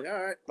 asshole. I'm like,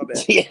 all right, my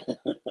bad. Yeah.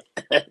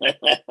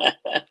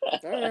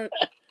 All right.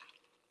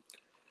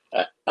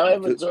 I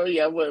ever told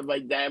you my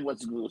dad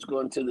was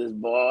going to this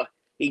bar.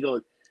 He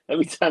goes,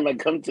 every time I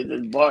come to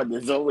this bar,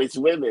 there's always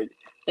women.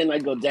 And I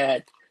go,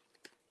 Dad,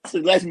 it's a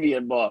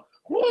lesbian bar.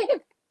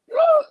 What?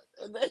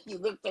 And then he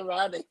looked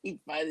around and he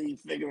finally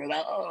figured it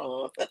out.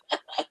 Oh.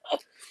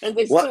 And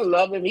they still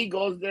love him. He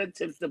goes there,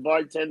 tips the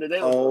bartender.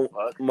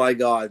 My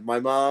God. My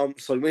mom,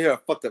 so let me hear a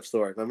fucked up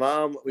story. My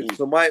mom,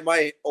 so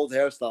my old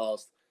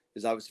hairstylist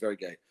is obviously very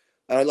gay.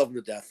 And I love him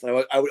to death.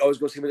 I would always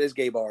go see him at his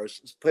gay bars.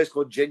 It's a place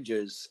called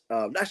Ginger's.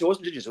 Actually, it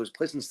wasn't Ginger's. It was a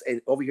place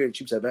over here in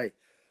Sheepshead Bay.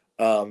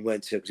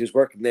 Went to because he was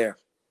working there.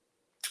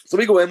 So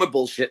we go in, we're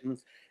bullshitting. And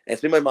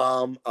it's me, my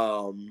mom,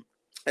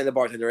 and the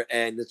bartender,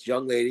 and this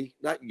young lady,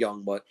 not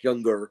young, but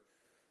younger,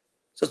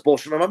 just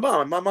bullshitting my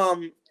mom. My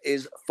mom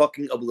is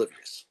fucking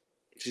oblivious.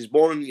 She's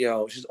born,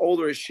 she's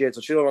older as shit,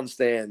 so she don't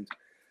understand.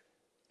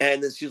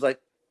 And then she's like,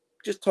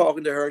 just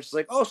talking to her. She's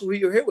like, oh, so who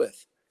you here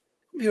with?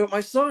 I'm here with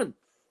my son.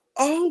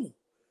 Oh,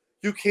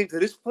 you came to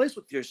this place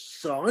with your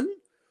son?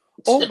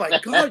 Oh my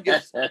God,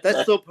 yes,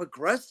 that's so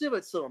progressive.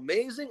 It's so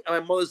amazing. And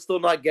my mother's still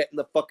not getting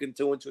the fucking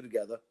 2 and 2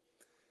 together.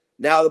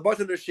 Now the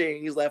bartender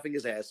Shane, he's laughing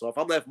his ass off.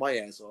 I'm laughing my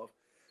ass off.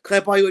 Can I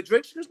buy you a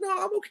drink? She goes, no,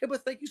 I'm okay,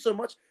 but thank you so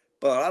much.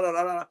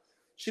 But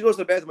she goes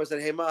to the bathroom. I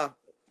said, hey Ma,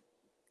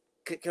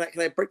 can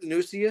I break the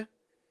news to you?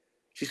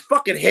 She's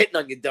fucking hitting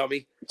on you,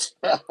 dummy.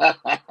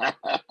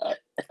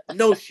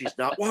 No, she's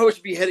not. Why would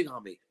she be hitting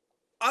on me?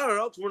 I don't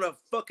know. It's we're in a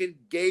fucking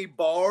gay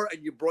bar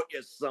and you brought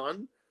your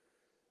son.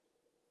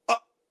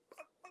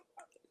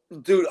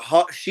 Dude,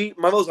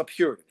 my mother's a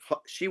Puritan.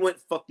 She went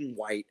fucking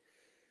white.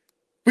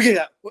 We get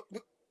that.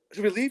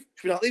 Should we leave?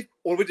 Should we not leave?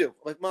 What do we do? I'm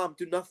like, Mom,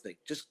 do nothing.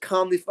 Just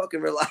calmly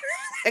fucking relax.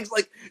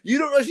 Like, you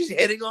don't know she's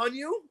hitting on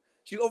you?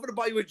 She offered to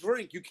buy you a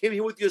drink. You came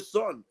here with your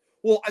son.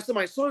 Well, I said,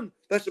 my son,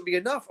 that should be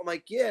enough. I'm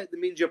like, yeah, that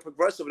means you're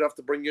progressive enough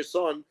to bring your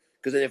son.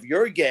 Because then if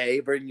you're gay,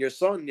 bring your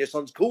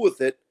son's cool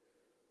with it.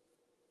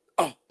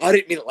 Oh, I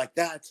didn't mean it like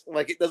that. I'm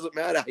like, it doesn't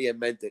matter how you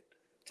meant it.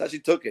 That's how she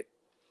took it.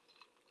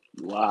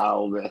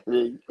 Wow,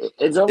 man.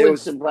 It's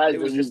always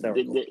surprising when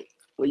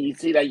you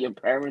see that your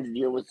parents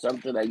deal with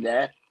something like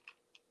that.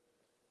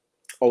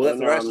 Oh,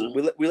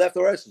 we left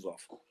the rest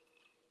off.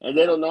 And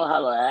they don't know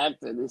how to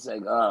act, and it's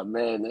like, oh,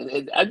 man.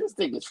 I just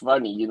think it's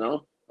funny, you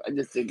know? I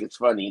just think it's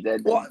funny.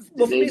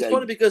 For me, it's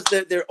funny because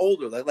they're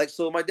older. Like,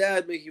 so my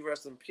dad, may he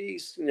rest in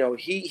peace, you know,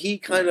 he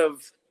kind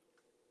of,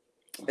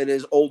 in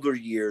his older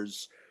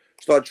years,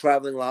 started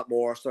traveling a lot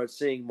more, started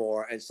seeing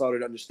more, and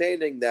started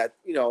understanding that,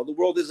 you know, the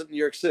world isn't New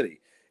York City.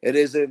 It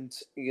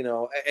isn't, you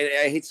know, and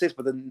I hate to say this,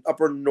 but the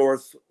upper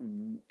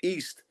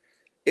northeast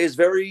is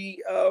very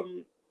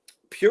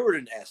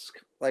Puritan-esque.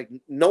 Like,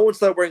 no one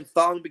started wearing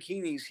thong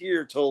bikinis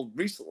here till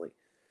recently.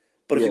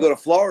 But if you go to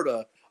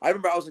Florida, I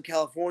remember I was in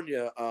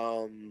California,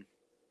 in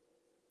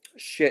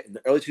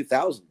the early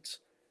 2000s,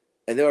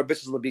 and there were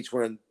bitches on the beach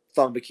wearing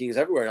thong bikinis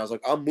everywhere, and I was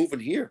like, I'm moving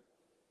here.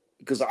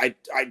 Because I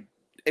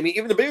mean,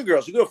 even the bigger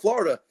girls, you go to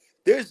Florida,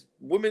 there's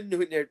women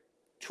who they're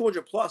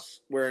 200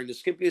 plus wearing the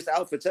skimpiest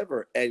outfits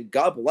ever, and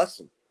God bless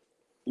them.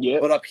 Yeah.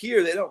 But up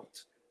here, they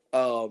don't.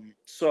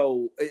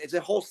 So it's a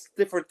whole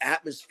different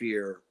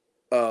atmosphere,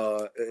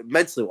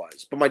 mentally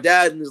wise. But my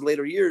dad, in his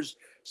later years,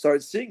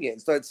 started seeing it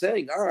and started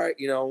saying, all right,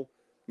 you know,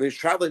 when he's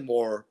traveling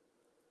more,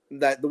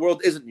 that the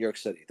world isn't New York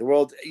City. The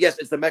world, yes,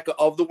 it's the Mecca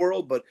of the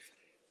world, but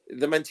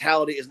the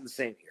mentality isn't the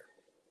same here.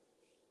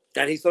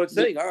 And he started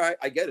saying, all right,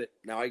 I get it.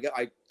 Now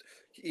a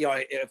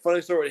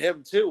funny story with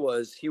him too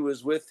was he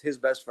was with his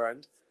best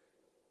friend.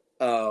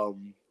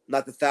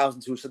 Not the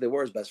thousands who said they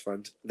were his best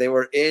friend. They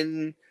were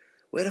in,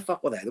 where the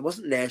fuck were they? It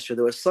wasn't Nashville.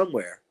 They were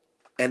somewhere,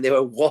 and they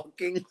were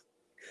walking.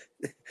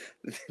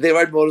 They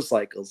ride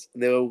motorcycles,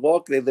 and they were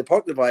walking. They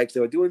parked their bikes. They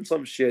were doing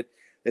some shit.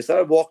 They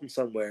started walking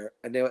somewhere,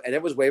 and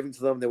everyone was waving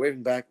to them. They're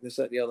waving back, and this,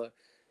 that, and the other. And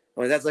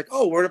my dad's like,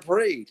 "Oh, we're in a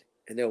parade,"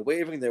 and they're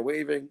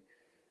waving.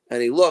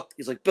 And he looked.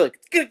 He's like, "Billy,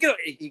 get up!"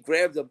 He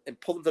grabbed them and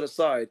pulled them to the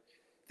side.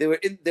 They were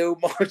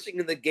marching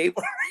in the gay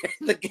parade,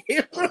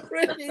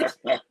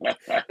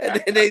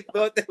 and then they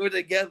thought they were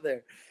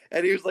together.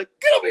 And he was like,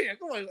 "Get over here!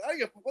 Come on! I don't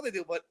get what they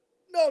do, but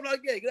no, I'm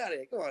not gay. Get out of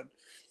here! Come on!"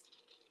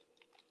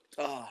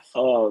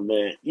 Oh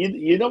man,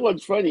 you know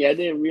what's funny? I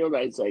didn't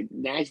realize like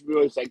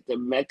Nashville is like the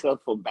mecca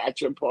for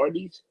bachelor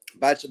parties.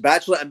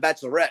 Bachelor and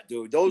bachelorette,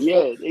 dude. Those.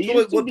 Yeah.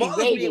 So what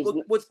bothers me?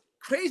 What's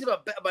crazy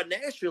about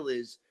Nashville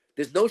is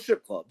there's no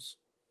strip clubs.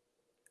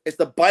 It's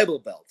the Bible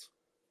Belt,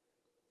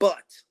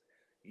 but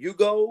you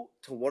go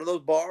to one of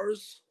those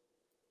bars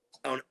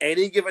on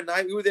any given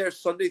night. We were there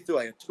Sunday through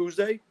like a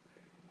Tuesday,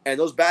 and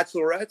those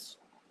bachelorettes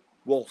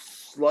will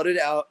slut it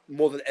out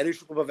more than any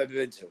strip club I've ever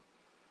been to.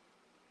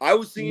 I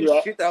was seeing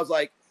shit that I was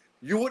like,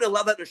 you wouldn't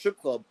allow that in a strip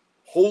club.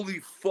 Holy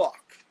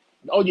fuck.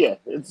 Oh, yeah.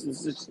 It's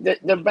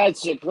the bad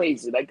shit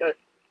crazy. Like,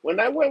 when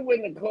I went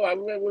with Nicole, I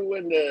remember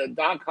when the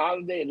Doc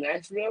Holiday in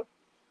Nashville,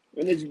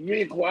 when it's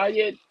really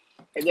quiet,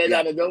 and then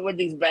out of nowhere,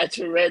 these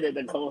bachelorette and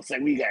Nicole's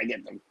like, we gotta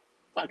get them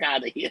fuck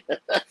out of here. And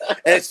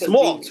it's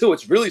small too.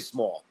 It's really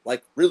small,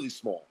 like really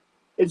small.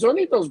 It's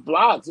only those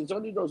blocks. It's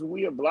only those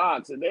weird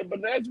blocks, but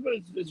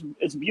Nashville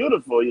it's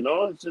beautiful. You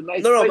know, it's a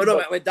nice. No.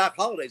 I mean, Doc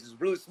Holiday's is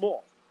really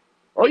small.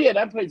 Oh yeah,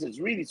 that place is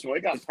really small.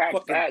 It got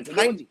packed fast.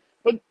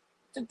 But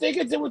the thing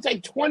is, it was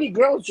like 20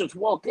 girls just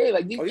walk in.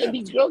 Like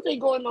these girls ain't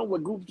going on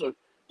with groups of.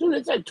 Dude,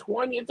 it's like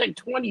 20. It's like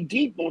 20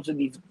 deep. Most of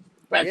these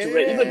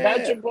bachelorette, even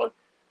bachelor.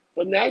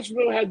 But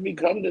Nashville has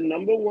become the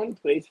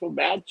 #1 place for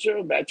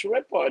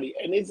bachelorette party,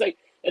 and it's like,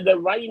 and they're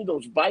riding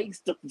those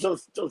bikes,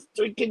 those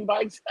freaking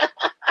bikes.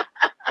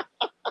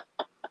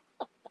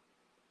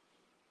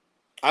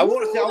 I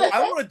want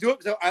to do it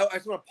because I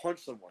just want to punch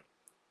someone.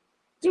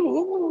 Dude,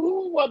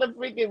 who want to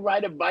freaking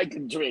ride a bike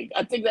and drink?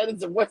 I think that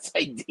is the worst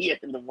idea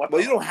in the world.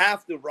 Well, you don't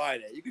have to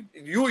ride it.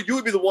 You would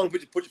be the one who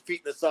put your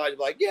feet in the side. You're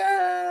like,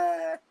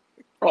 yeah.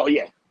 Oh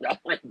yeah, I'm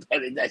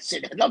betting that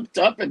shit. I'm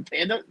up and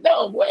paying.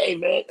 No way,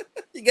 man.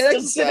 You get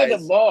just sit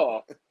in the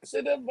bar.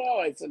 Sit in the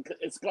bar.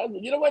 It's called.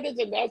 You know what is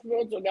in Nashville?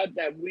 Also got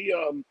that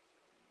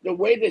the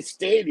way the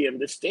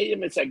stadium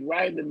is like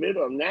right in the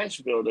middle of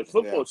Nashville, the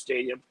football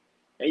stadium.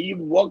 And you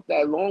walk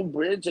that long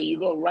bridge and you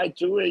go right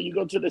through it and you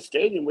go to the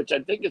stadium, which I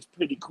think is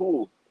pretty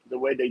cool, the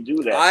way they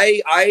do that.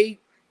 I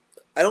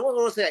don't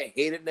want to say I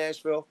hated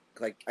Nashville.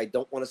 Like, I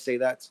don't want to say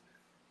that.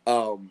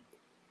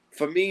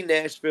 For me,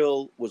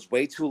 Nashville was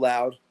way too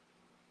loud.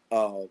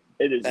 It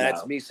is and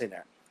that's me saying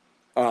that.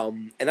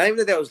 And I even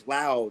think that was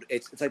loud.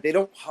 It's like they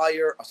don't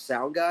hire a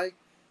sound guy.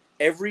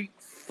 Every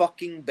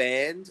fucking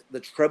band, the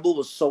treble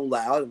was so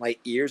loud and my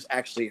ears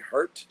actually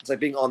hurt. It's like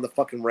being on the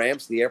fucking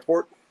ramps, the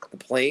airport, the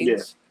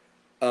planes.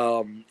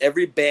 Yeah.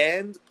 Every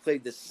band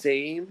played the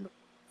same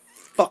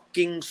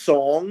fucking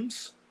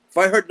songs. If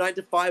I heard 9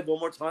 to 5 one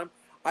more time,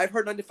 I've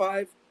heard 9 to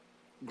 5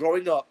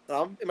 growing up.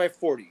 I'm in my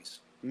 40s.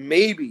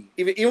 Maybe.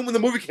 Even when the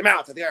movie came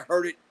out, I think I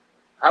heard it.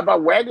 How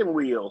about Wagon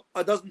Wheel?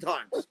 A dozen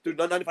times. Dude,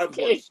 9 to 5 was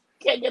worse.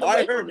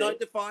 I heard 9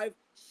 to 5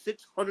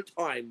 600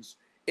 times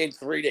in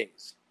 3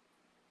 days.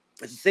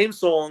 It's the same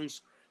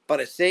songs by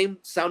the same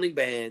sounding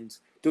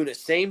bands doing the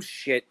same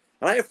shit.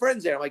 And I have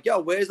friends there. I'm like, yo,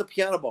 where's the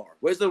piano bar?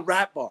 Where's the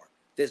rap bar?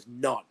 There's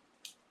none.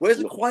 Where's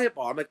the quiet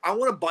bar? I'm like, I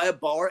want to buy a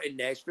bar in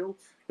Nashville.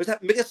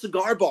 Make a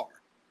cigar bar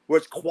where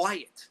it's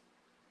quiet.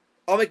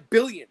 I'll make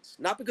billions.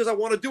 Not because I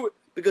want to do it,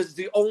 because it's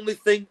the only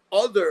thing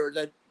other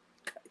than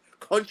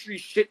country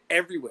shit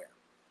everywhere.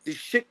 There's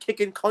shit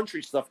kicking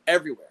country stuff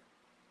everywhere.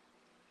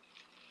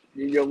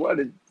 You know what?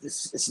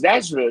 It's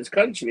Nashville, it's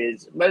country,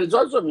 but it's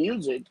also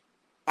music.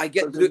 I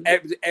get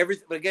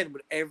everything, but again,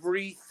 when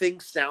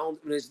everything sounds,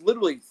 when there's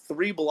literally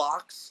 3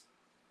 blocks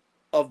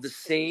of the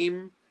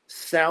same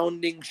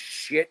sounding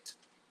shit,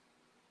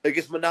 it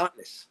gets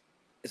monotonous.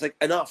 It's like,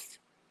 enough.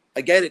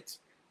 I get it.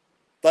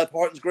 That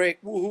Parton's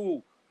great.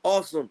 Woohoo!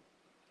 Awesome.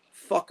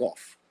 Fuck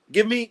off.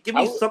 Give me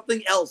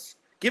something else.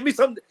 Give me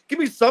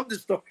some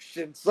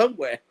distortion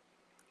somewhere.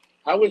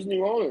 How was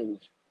New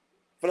Orleans?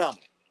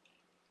 Phenomenal.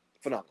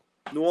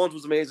 New Orleans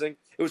was amazing.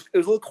 It was a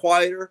little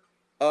quieter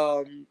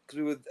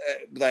because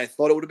than I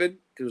thought it would have been,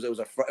 because I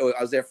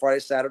was there Friday,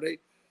 Saturday.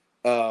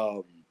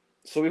 So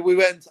we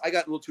went. I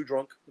got a little too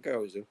drunk, like I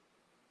always do.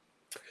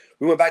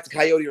 We went back to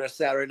Coyote on a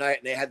Saturday night,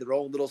 and they had their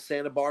own little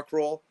Santa bar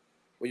crawl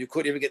where you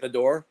couldn't even get in the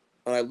door.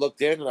 And I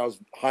looked in, and I was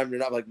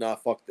hymning up like, nah,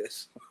 fuck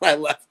this. I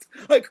left.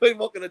 I couldn't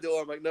walk in the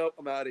door. I'm like, nope,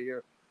 I'm out of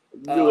here.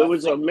 Dude, it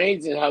was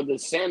amazing how the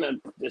Santa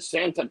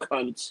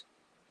cunts,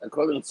 I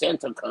call them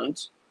Santa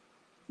cunts.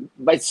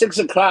 By 6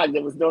 o'clock,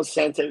 there was no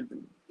Santa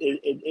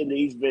in the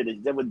East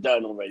Village. They were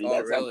done already.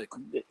 Oh, really?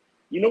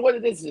 You know what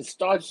it is? It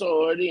starts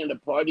so early and the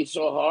party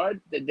so hard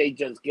that they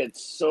just get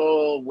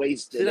so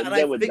wasted. And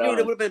I figured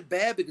it would have been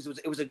bad because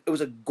it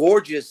was a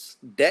gorgeous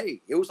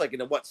day. It was like in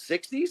the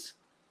 60s.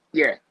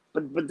 Yeah,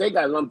 but they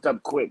got lumped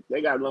up quick.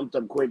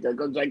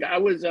 Because like I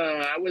was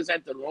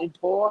at the Long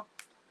Paw,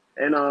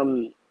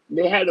 and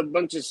they had a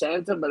bunch of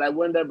Santa, but I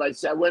went there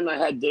I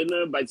had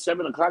dinner by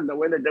 7 o'clock. I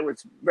went there. There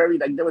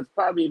was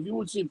probably, if you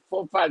would see 4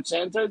 or 5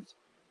 Santas,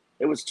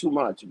 it was too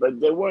much. But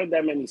there weren't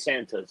that many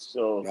Santas.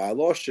 So I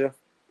lost you.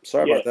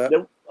 Sorry about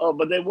that.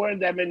 But there weren't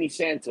that many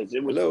Santas.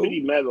 It was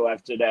pretty mellow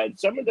after that.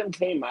 Some of them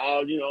came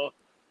out,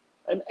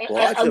 And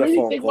I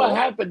really think what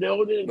happened, they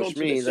all didn't go to the same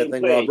place. Which means I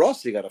think Rob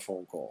Rossi got a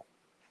phone call.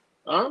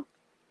 Huh?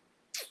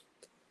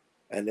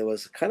 And it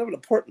was kind of an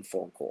important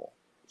phone call.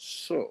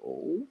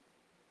 So...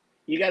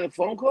 You got a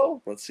phone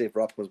call? Let's see if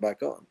Rob comes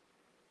back on.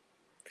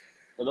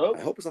 Hello?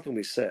 I hope it's nothing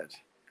we said,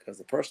 because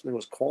the person who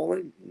was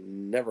calling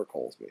never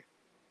calls me.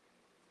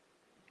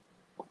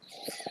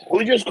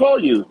 Who just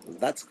called you?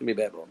 That's going to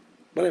be a bad one.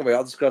 But anyway,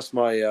 I'll discuss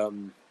my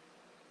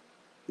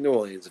New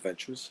Orleans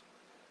adventures.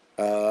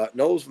 I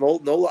love New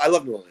Orleans.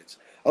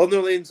 I love New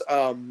Orleans.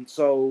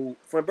 So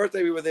for my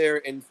birthday, we were there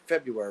in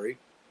February.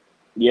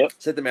 Yep.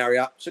 Stayed at the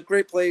Marriott. It's a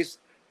great place.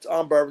 It's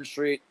on Bourbon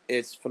Street.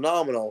 It's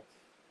phenomenal.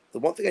 The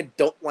one thing I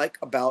don't like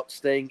about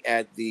staying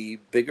at the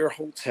bigger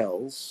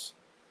hotels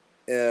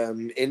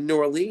in New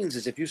Orleans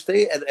is if you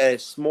stay at a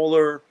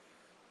smaller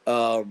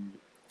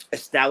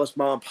established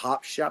mom and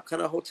pop shop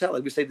kind of hotel,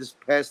 like we stayed this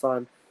past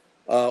time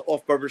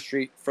off Bourbon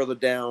Street, further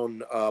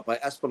down by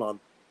Esplanade,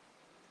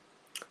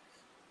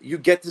 you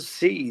get to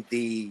see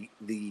the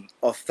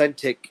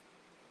authentic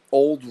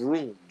old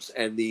rooms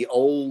and the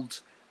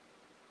old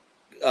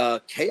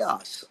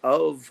chaos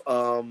of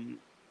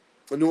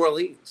New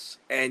Orleans.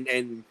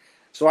 And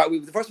so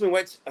the first time we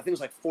went, I think it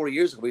was like 4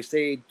 years ago, we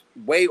stayed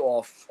way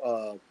off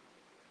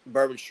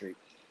Bourbon Street,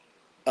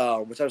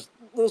 which was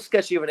a little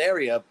sketchy of an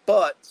area,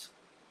 but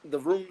the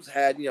rooms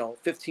had,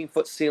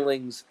 15-foot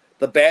ceilings.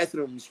 The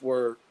bathrooms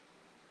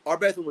our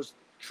bathroom was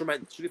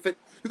tremendous. You could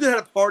have had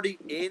a party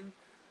in,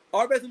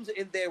 our bathrooms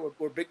in there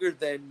were bigger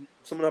than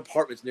some of the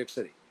apartments in New York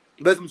City.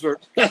 The bathrooms were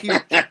huge.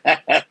 Like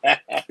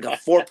a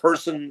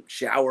 4-person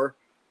shower,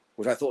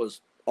 which I thought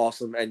was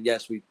awesome. And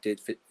yes, we did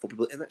fit 4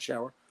 people in that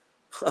shower.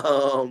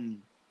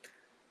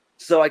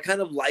 So I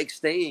kind of like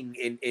staying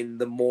in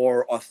the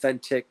more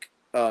authentic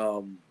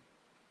not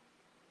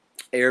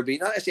necessarily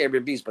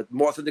Airbnbs, but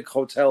more authentic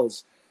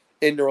hotels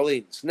in New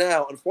Orleans.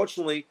 Now,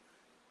 unfortunately,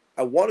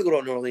 I want to go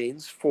to New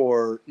Orleans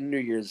for New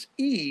Year's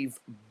Eve,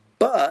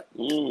 but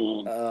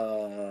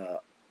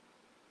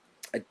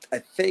I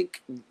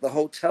think the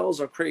hotels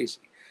are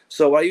crazy.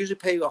 So I usually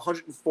pay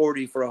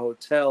 $140 for a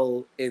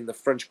hotel in the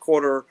French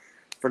Quarter.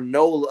 For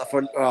New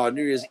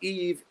Year's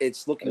Eve,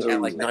 it's looking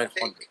at like $900.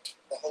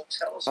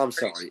 I'm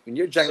sorry. When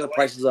you're jacking the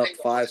prices up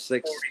 5,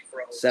 6,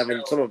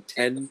 7, some of them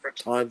 10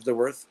 times they're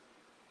worth,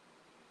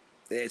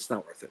 it's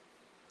not worth it.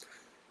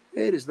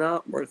 It is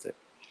not worth it.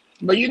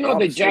 But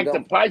they jacked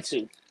the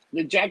prices.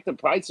 they jack the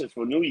prices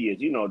for New Year's.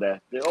 You know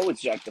that. They always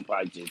jack the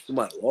prices. You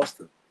might have lost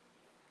it.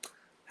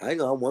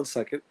 Hang on 1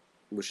 second.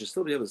 We should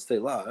still be able to stay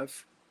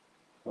live.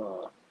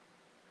 I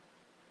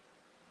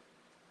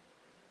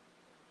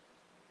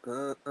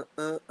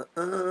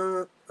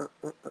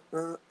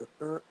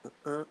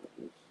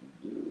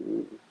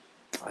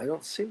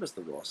don't see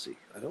Mr. Rossi.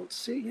 I don't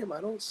see him.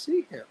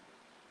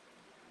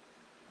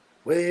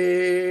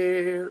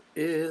 Where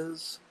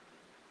is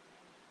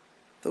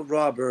the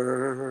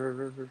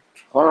Robert?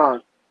 Hold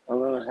on. I'm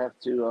going to have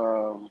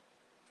to...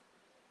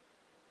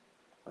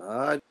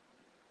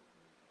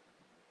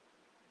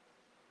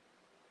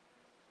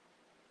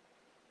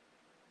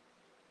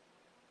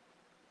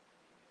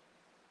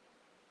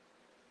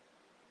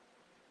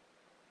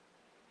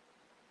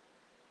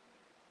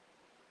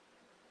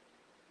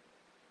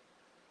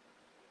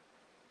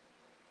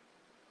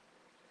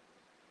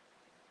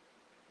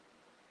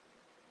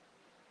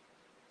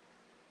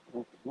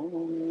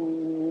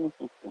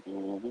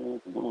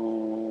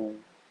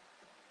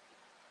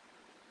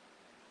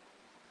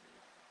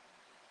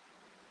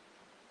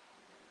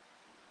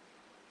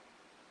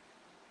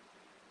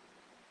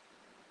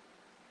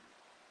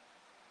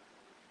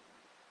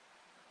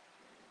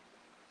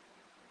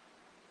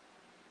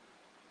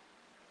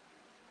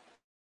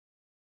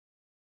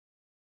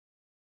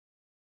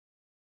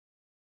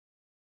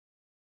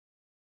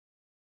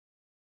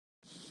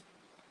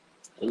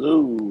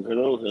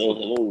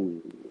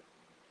 Hello.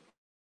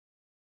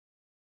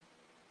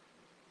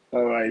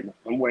 All right,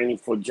 I'm waiting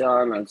for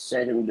John. I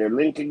sent him the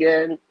link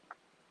again.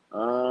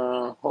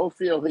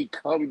 Hopefully he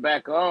come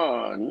back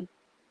on.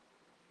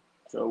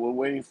 So we're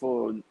waiting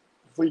for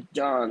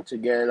John to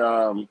get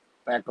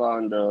back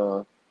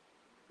on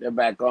they're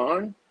back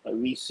on. I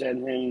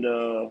resend him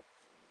the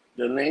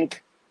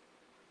link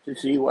to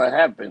see what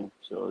happened.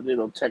 So a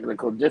little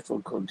technical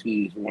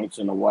difficulties once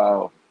in a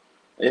while.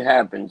 It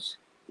happens,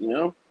 you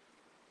know?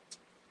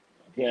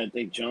 Okay, I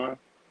think John.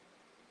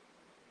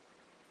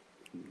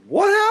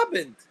 What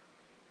happened?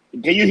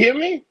 Can you hear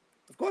me?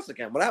 Of course I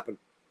can. What happened?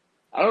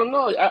 I don't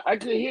know. I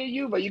could hear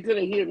you, but you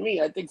couldn't hear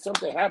me. I think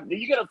something happened. Did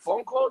you get a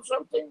phone call or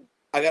something?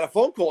 I got a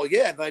phone call,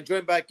 yeah, and I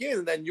joined back in,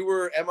 and then you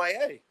were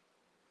MIA.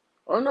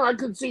 Oh, no, I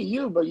could see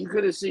you, but you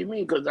couldn't see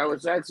me because I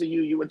was asking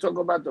you. You were talking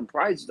about the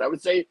prices. I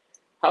would say,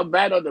 how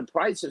bad are the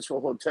prices for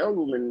hotel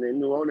room in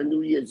New Orleans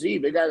New Year's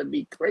Eve? They got to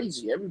be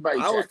crazy. I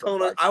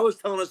was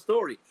telling a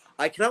story.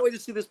 I cannot wait to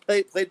see this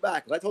played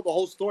back. I told the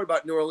whole story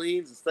about New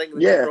Orleans and staying in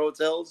the different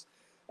hotels.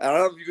 I don't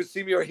know if you could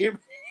see me or hear me.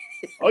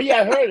 Oh, yeah,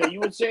 I heard it.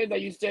 You were saying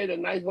that you stayed at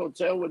a nice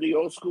hotel with the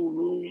old school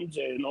rooms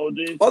and all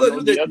this.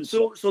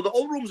 So the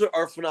old rooms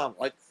are phenomenal.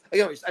 Like,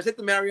 anyways, I stayed at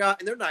the Marriott,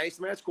 and they're nice.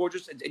 The Marriott's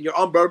gorgeous, and you're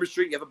on Bourbon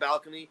Street. You have a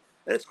balcony,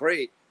 and it's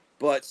great.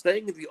 But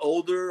staying in the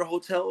older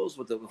hotels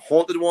with the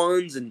haunted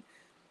ones, and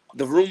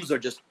the rooms are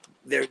just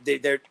they're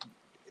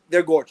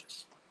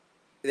gorgeous.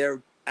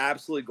 They're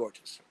absolutely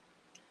gorgeous.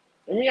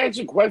 Let me ask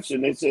you a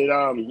question. They said,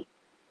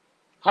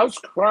 how's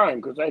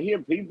crime? Because I hear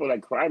people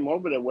that crime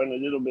over there went a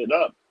little bit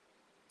up.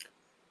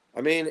 I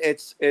mean,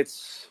 it's.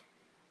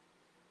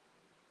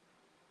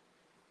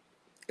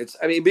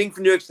 I mean, being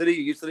from New York City,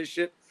 you're used to this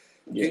shit.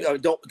 Yeah.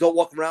 Don't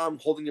walk around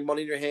holding your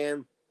money in your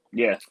hand.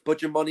 Yeah.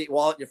 Put your money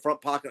wallet in your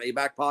front pocket or your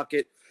back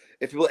pocket.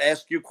 If people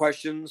ask you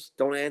questions,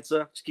 don't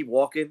answer. Just keep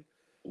walking.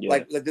 Yeah.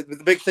 Like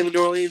the big thing in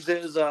New Orleans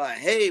is,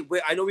 hey,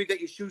 I know where you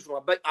get your shoes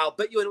from. I'll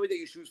bet you I know where you get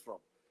your shoes from.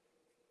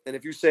 And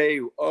if you say,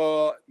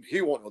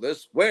 he won't know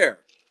this.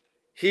 Where?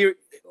 Here?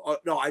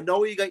 No, I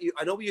know where you got you.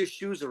 I know where your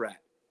shoes are at.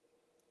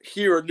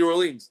 Here in New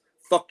Orleans.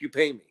 Fuck you,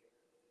 pay me.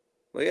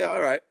 Well, yeah,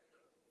 all right.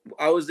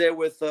 I was there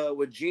with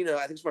Gina.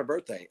 I think it's my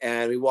birthday,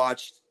 and we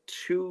watched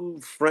two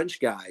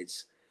French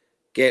guys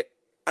get.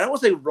 I don't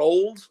want to say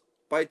rolled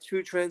by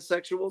two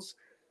transsexuals,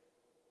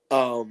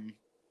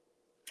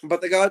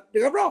 but they got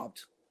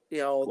robbed. You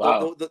know,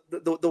 wow.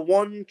 the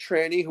one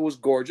tranny who was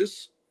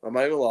gorgeous. I'm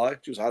not even gonna lie,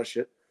 she was hot as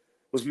shit.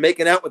 Was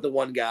making out with the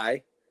one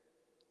guy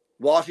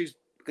because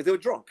they were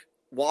drunk.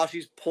 While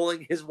she's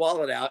pulling his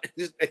wallet out,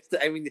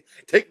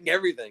 taking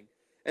everything.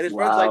 And his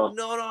friend's like,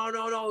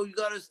 no, you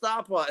gotta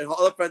stop her. And her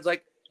other friend's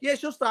like, yeah,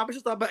 she'll stop it.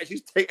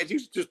 And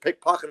she's just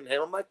pickpocketing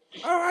him. I'm like,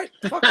 all right,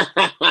 fuck it.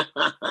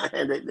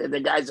 And the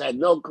guys had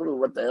no clue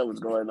what the hell was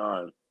going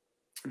on.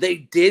 They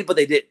did, but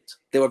they didn't.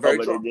 They were very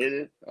drunk. They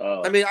didn't?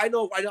 Oh. I mean, I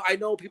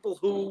know people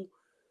who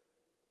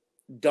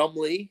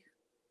dumbly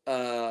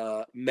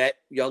met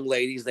young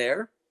ladies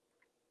there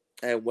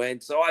and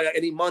went, so I got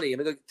any money?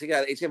 I'm going to take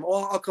out an ATM.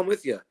 Oh, I'll come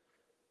with you.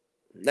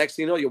 Next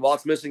thing you know, your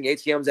wallet's missing,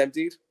 ATM's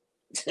emptied.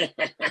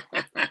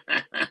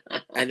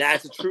 And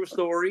that's a true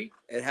story.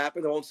 It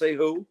happened. I won't say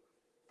who,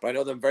 but I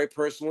know them very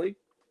personally.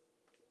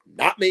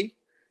 Not me.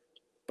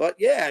 But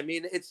yeah, I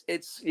mean, it's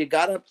you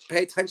gotta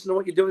pay attention to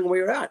what you're doing and where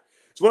you're at.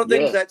 It's one of the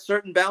things that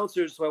certain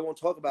bouncers, who I won't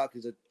talk about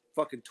because it's a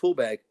fucking tool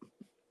bag,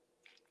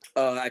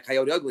 at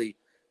Coyote Ugly,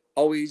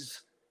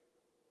 always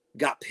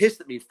got pissed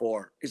at me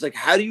for. He's like,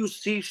 how do you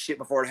see shit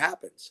before it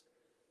happens?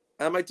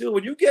 And I'm like, dude,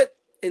 when you get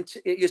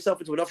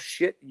yourself into enough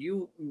shit,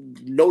 you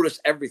notice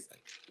everything.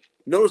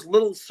 Notice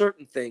little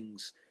certain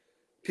things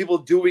people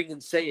doing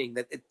and saying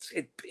that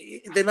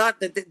they're not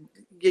that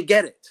you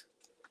get it.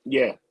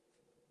 Yeah,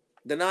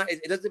 they're not.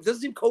 It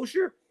doesn't seem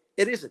kosher.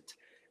 It isn't.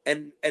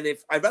 And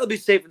if I'd rather be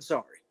safe than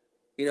sorry.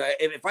 You know,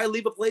 if I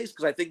leave a place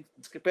because I think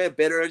it's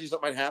better energy,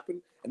 something might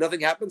happen, and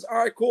nothing happens, all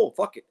right, cool,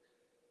 fuck it.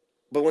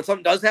 But when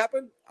something does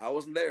happen, I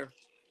wasn't there.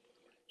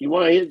 You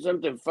want to hear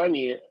something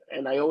funny?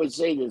 And I always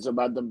say this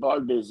about the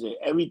bar business: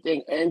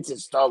 everything ends and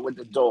start with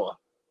the door.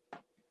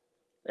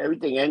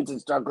 Everything ends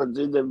and start because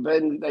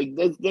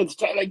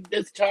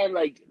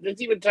like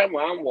there's even time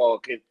when I'm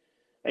walking,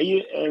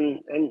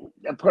 and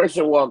a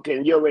person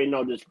walking, you already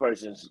know this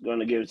person's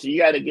gonna give it. So you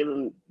gotta give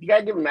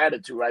him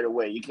attitude right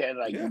away. You can't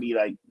be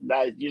like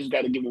that. You just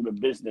gotta give him the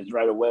business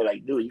right away.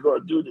 Like, dude, you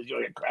gonna do this, you're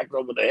gonna get cracked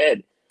over the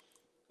head,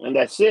 and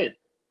that's it.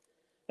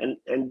 And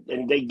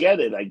they get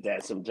it like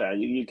that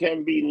sometimes. You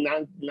can't be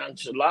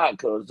nonchalant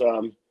because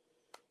there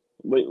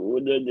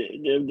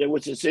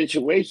was a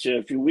situation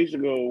a few weeks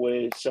ago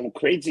where some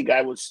crazy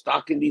guy was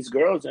stalking these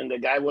girls, and the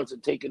guy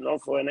wasn't taking no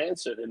for an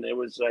answer, and it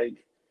was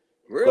like,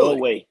 really? Go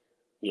away.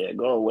 Yeah,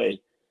 go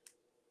away.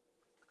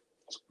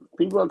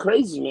 People are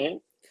crazy, man.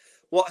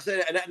 Well, I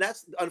said, and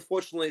that's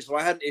unfortunately. So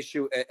I had an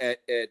issue at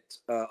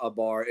a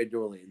bar in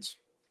New Orleans.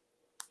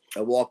 I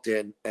walked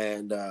in,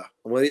 and I'm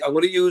going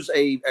to use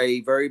a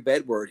very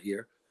bad word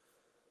here.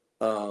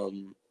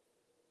 I'm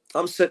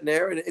sitting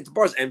there, and the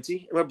bar's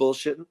empty. Am I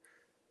bullshitting?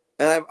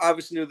 And I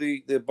obviously knew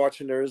the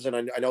bartenders, and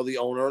I know the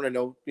owner, and I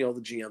know the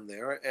GM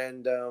there.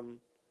 And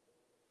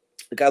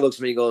the guy looks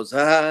at me and goes,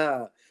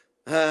 I'm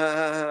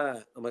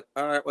like,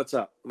 all right, what's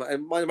up? My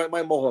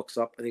mohawk's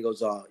up, and he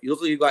goes, you look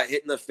like you got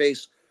hit in the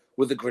face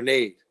with a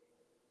grenade.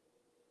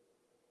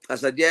 I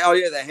said, yeah, oh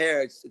yeah, the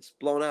hair, it's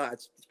blown out.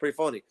 It's pretty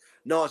funny.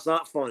 No, it's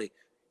not funny.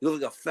 You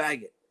look like a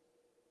faggot.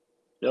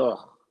 Ugh.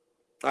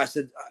 I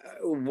said,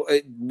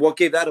 what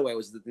gave that away?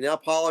 Was it the nail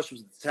polish?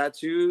 Was it the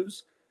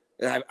tattoos?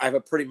 And I have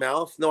a pretty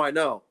mouth. No, I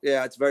know.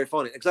 Yeah, it's very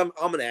funny. Because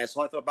I'm an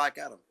asshole. I throw it back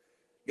at him.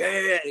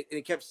 Yeah. And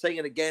he kept saying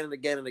it again and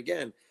again and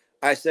again.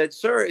 I said,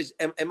 sir,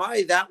 am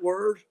I that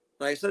word?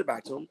 And I said it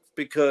back to him,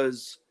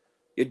 because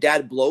your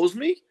dad blows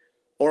me?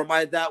 Or am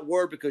I that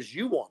word because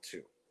you want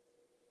to?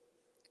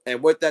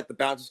 And with that, the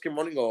bouncers came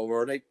running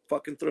over, and they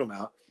fucking threw him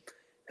out.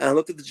 And I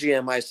looked at the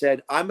GM. I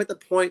said, I'm at the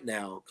point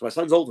now, because my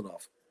son's old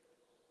enough,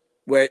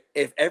 where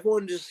if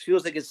everyone just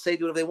feels they can say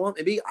do whatever they want,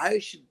 maybe I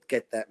should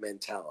get that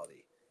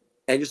mentality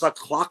and just start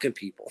clocking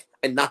people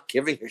and not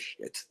giving a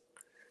shit.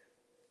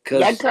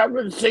 That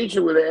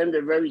conversation would have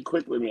ended very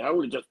quick with me. I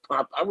would just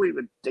pop. I wouldn't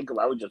even think of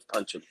it. I would just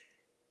punch him.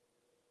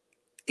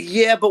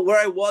 Yeah, but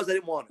where I was, I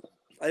didn't want to.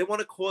 I didn't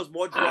want to cause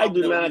more drama. I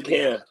do not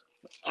care.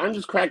 I'm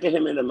just cracking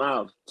him in the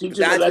mouth. That's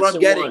what I'm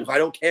getting. I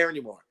don't care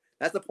anymore.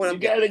 That's the point. You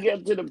got to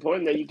get to the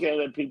point that you can't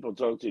let people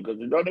talk to you, because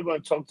they're not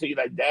going to talk to you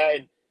like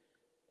that.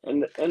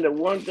 And the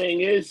one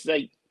thing is,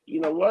 like,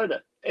 you know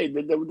what? Hey,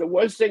 the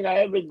worst thing I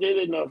ever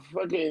did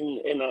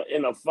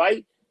in a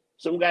fight,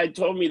 some guy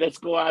told me, let's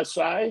go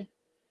outside.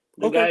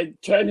 The guy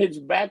turned his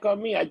back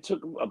on me. I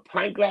took a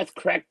pint glass,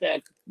 cracked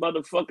that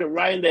motherfucker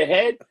right in the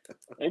head,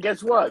 and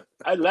guess what?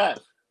 I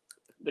left.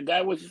 The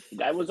guy was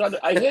on.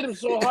 I hit him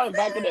so hard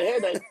back in the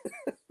head.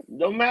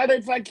 No matter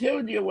if I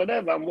killed you or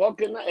whatever, I'm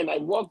walking, and I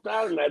walked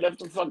out, and I left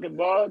the fucking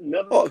bar.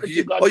 Never.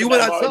 You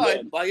went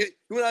outside. You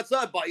went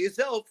outside by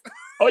yourself.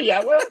 Oh yeah,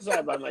 I went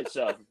outside by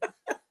myself.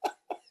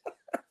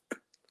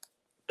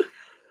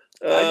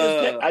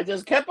 I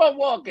just kept on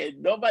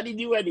walking. Nobody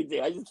knew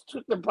anything. I just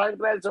took the pint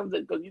glass over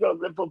there, because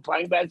they put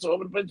pint glass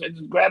over the place. I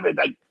just grabbed it,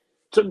 like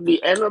took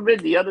the end of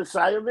it, the other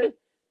side of it,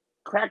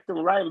 cracked him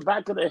right in the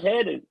back of the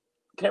head, and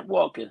kept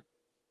walking.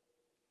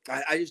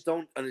 I just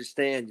don't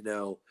understand,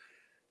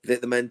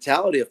 the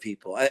mentality of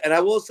people. And I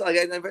will say,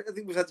 I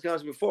think we've had this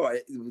conversation before.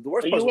 The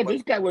worst part.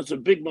 This guy was a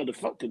big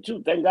motherfucker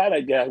too. Thank God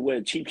I got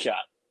a cheap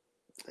shot.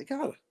 I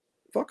got it.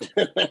 Fuck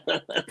him.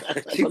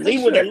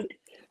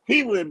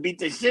 He would have beat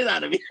the shit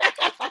out of me.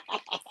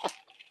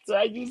 So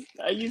I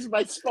used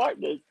my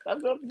smartness.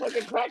 I'm gonna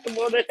fucking crack him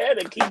on the head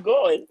and keep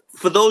going.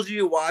 For those of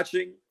you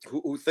watching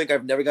who think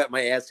I've never got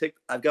my ass kicked,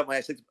 I've got my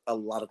ass kicked a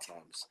lot of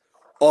times.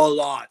 A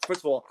lot.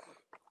 First of all,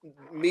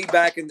 me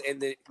back in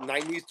the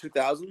 90s,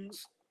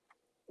 2000s.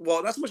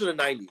 Well, not so much in the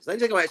 90s.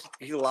 90s I got my ass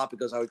kicked a lot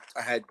because I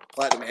had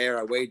platinum hair.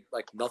 I weighed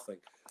like nothing.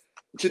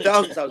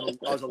 2000s, I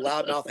was a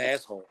loudmouth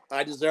asshole.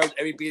 I deserved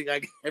every beating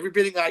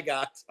I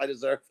got. I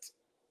deserved.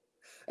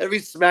 Every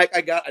smack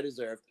I got, I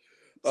deserved.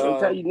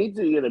 Sometimes you need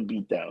to get a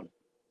beat down.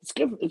 It's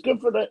good. It's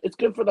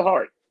good for the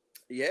heart.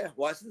 Yeah.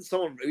 Well, I said to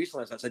someone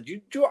recently, I said, "Do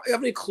you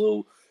have any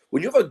clue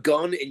when you have a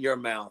gun in your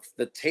mouth?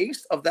 The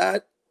taste of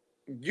that,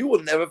 you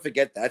will never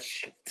forget that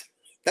shit.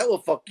 That will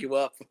fuck you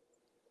up."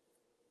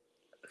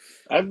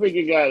 I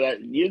figured out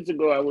that years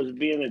ago I was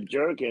being a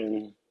jerk,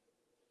 and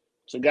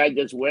some guy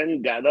just went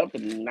and got up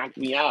and knocked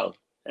me out.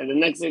 And the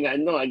next thing I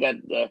know, I got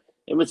it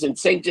was in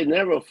St.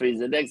 Gennaro freeze.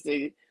 The next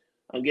thing,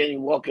 I'm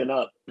getting woken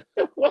up.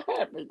 What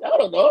happened? I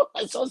don't know.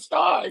 I saw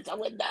stars. I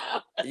went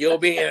down. You're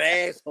being an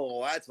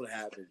asshole. That's what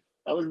happened.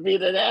 I was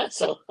being an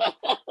asshole.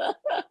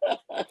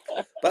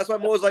 That's why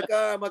I'm always like,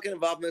 I'm not getting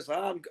involved in this.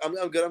 I'm good.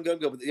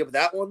 But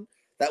that one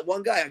That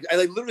one guy, I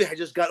like literally had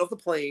just got off the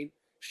plane,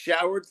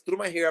 showered, threw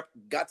my hair up,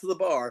 got to the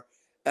bar,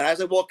 and as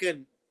I walk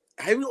in,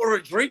 I haven't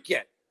ordered a drink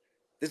yet.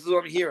 This is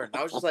what I'm hearing.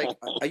 I was just like,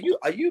 are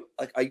you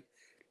like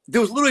there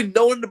was literally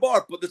no one in the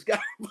bar but this guy,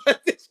 I'm like,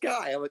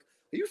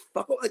 are you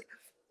fucking like,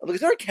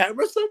 is there a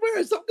camera somewhere?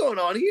 Is something going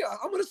on here?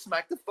 I'm gonna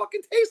smack the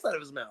fucking taste out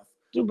of his mouth.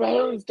 Dude, but I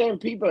don't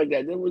understand people like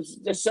that.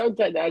 There's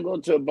sometimes I go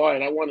to a bar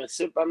and I want to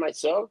sit by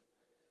myself.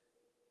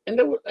 And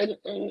there was,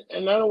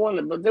 and I don't want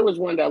to, but there was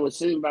one that I was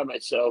sitting by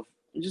myself.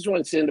 I just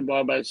want to sit in the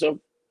bar by myself.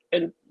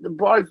 And the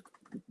bar,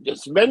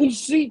 there's many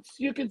seats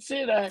you can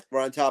sit at.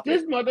 We're on top.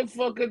 This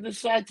motherfucker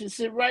decided to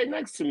sit right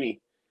next to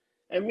me.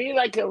 And me,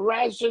 like a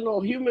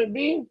rational human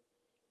being,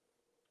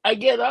 I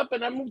get up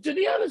and I move to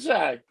the other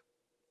side.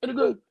 And I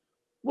go,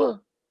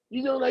 well,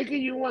 you don't like it?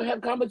 You want to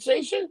have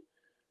conversation?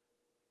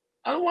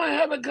 I don't want to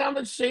have a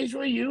conversation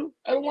with you.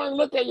 I don't want to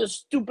look at your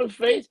stupid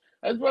face.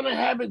 I just want to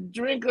have a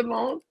drink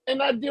alone and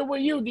not deal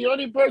with you. The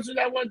only person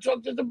I want to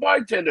talk to is the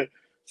bartender.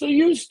 So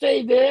you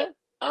stay there.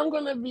 I'm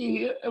going to be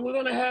here, and we're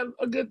going to have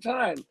a good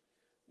time.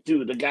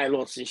 Dude, the guy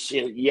lost his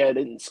shit, yelling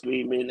and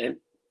screaming,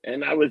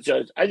 and I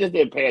just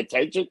didn't pay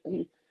attention.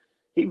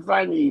 He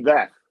finally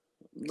left.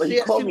 But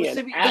he called me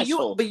an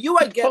asshole. But you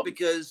I get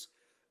because,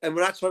 and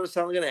we're not trying to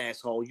sound like an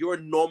asshole, you're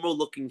a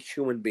normal-looking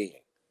human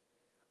being.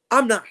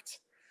 I'm not.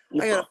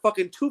 I got a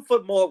fucking 2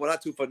 foot mohawk. Well,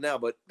 not 2 foot now,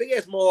 but big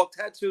ass mohawk,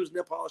 tattoos,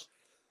 nail polish.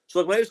 So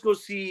like when I used to go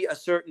see a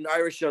certain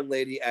Irish young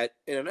lady at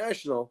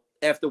International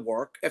after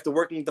work, after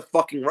working at the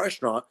fucking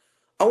restaurant,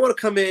 I want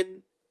to come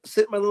in,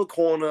 sit in my little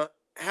corner,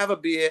 have a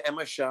beer and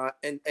my shot,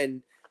 and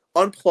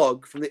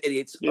unplug from the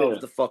idiots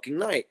of the fucking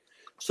night.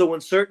 So when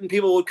certain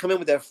people would come in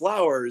with their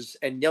flowers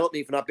and yell at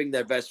me for not being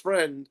their best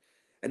friend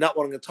and not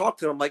wanting to talk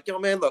to them, I'm like, yo,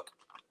 man, look,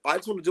 I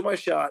just want to do my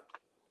shot,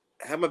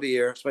 have my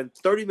beer, spend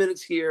 30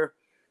 minutes here,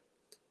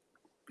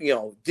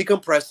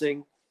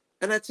 decompressing,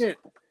 and that's it.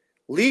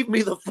 Leave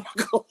me the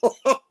fuck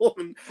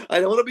alone. I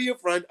don't want to be your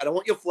friend. I don't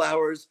want your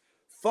flowers.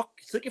 Fuck,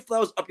 stick your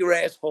flowers up your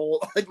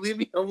asshole. Like, leave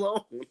me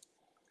alone.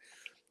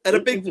 And a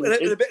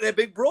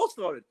big brawl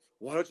started.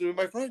 Why don't you be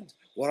my friend?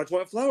 Why don't you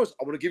want flowers?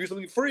 I want to give you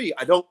something free.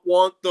 I don't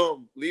want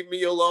them. Leave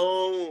me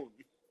alone.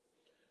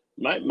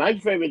 My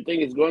favorite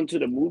thing is going to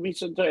the movie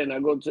center, and I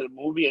go to the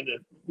movie, and the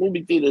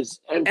movie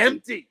theater's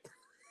empty.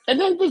 And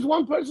then this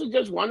one person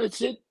just want to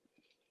sit.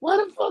 Why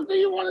the fuck do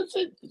you want to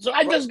sit? So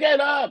I just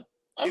get up.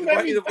 I'm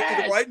either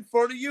right in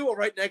front of you or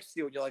right next to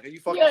you, and you're like, "Are you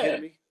fucking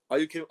kidding me? Are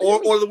you kidding?"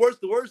 Or the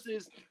worst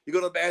is you go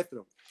to the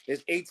bathroom.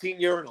 There's 18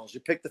 urinals.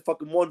 You pick the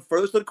fucking one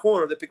furthest to the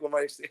corner. They pick one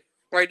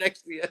right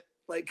next to you.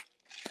 Like,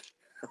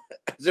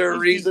 is there a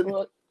reason?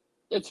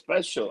 It's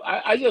special.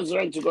 I just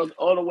learned to go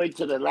all the way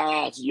to the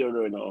last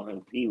urinal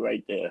and pee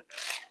right there.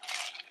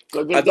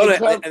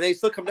 And they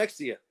still come next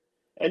to you.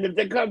 And if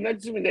they come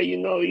next to me, then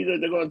either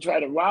they're going to try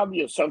to rob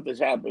you or something's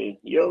happening.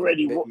 You're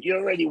already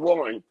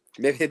warned.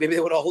 Maybe they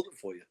would hold it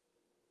for you.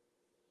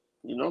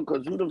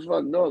 Because who the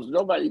fuck knows?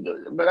 Nobody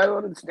does. But I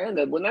don't understand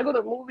that. When I go to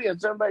a movie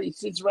and somebody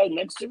sits right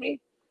next to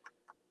me,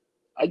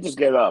 I just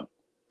get up.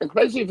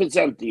 Especially if it's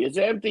empty. If it's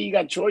empty, you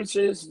got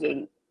choices,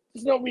 then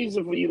there's no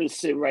reason for you to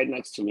sit right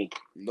next to me.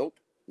 Nope,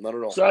 not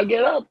at all. So I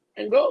get up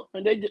and go.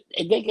 And they get,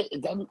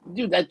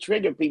 that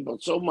trigger people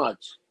so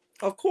much.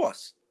 Of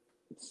course.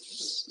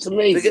 It's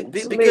amazing.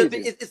 Because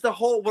it's the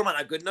whole, what am I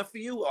not good enough for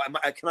you?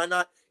 Can I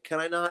not?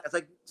 It's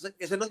like it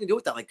has nothing to do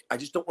with that. Like, I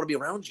just don't want to be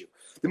around you.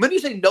 The minute you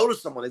say no to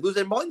someone, they lose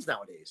their minds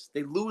nowadays.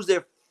 They lose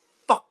their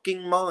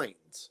fucking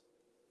minds.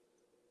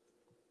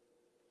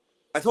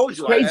 I told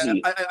you,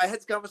 I had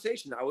this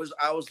conversation. I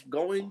was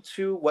going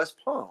to West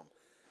Palm,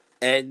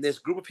 and this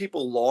group of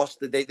people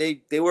lost.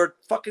 They were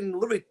fucking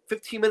literally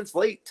 15 minutes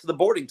late to the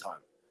boarding time.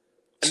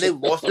 And they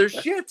lost their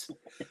shit.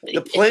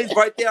 The plane's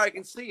right there. I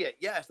can see it.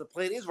 Yes, the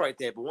plane is right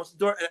there. But once the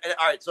door...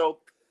 all right, so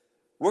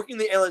working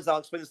the airlines, I'll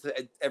explain this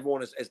to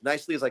everyone as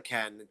nicely as I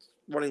can. It's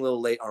running a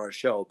little late on our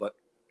show, but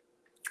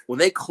when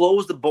they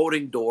close the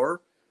boarding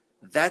door,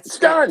 that's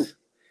done.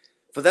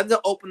 For them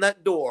to open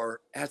that door,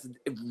 it has to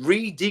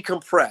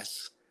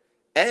re-decompress.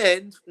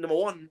 And, number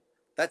one,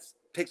 that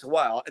takes a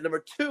while. And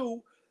number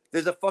two,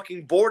 there's a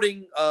fucking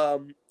boarding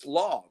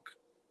log.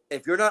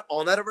 If you're not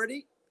on that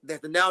already... They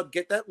have to now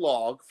get that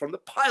log from the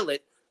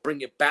pilot,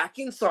 bring it back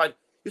inside.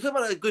 You're talking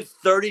about a good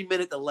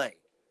 30-minute delay.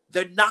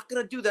 They're not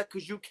going to do that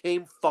because you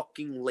came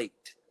fucking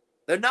late.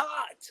 They're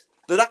not.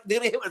 They're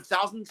going to hit with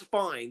thousands of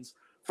fines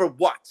for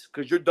what?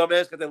 Because your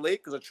dumbass got there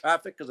late because of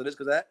traffic, because of this,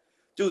 because of that.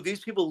 Dude,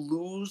 these people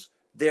lose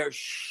their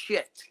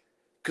shit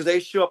because they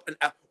show up.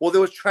 There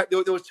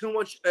was too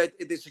much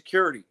the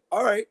security.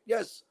 All right,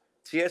 yes.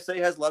 TSA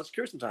has a lot of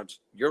security sometimes.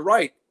 You're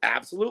right.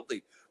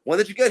 Absolutely. When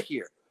did you get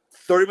here?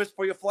 30 minutes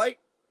before your flight?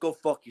 Go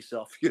fuck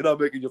yourself. You're not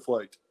making your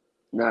flight.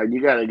 No,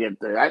 you got to get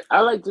there. I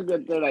like to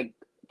get there like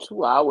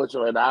 2 hours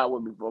or an hour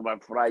before my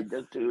flight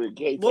just to in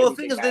case. Well, the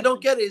thing is, they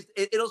don't get it.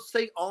 It'll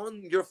say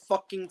on your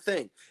fucking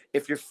thing.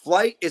 If your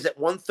flight is at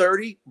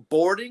 1:30,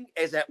 boarding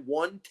is at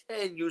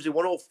 1:10, usually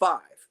 1:05,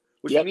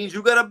 which means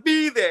you got to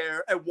be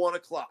there at 1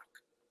 o'clock.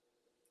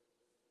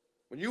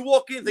 When you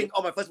walk in and think,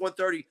 oh, my flight's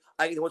 1:30,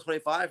 I get to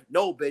 1:25.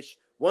 No, bitch.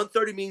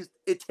 1:30 means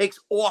it takes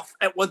off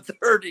at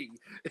 1:30.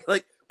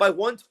 Like by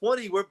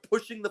 1:20, we're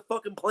pushing the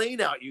fucking plane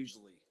out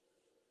usually.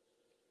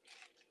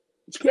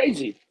 It's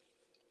crazy.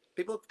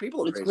 People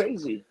are it's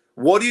crazy.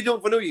 What are you doing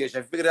for New Year's?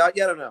 Have you figured it out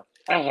yet or no?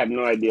 I have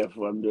no idea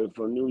what I'm doing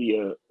for New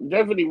Year.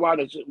 Definitely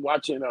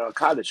watching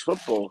college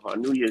football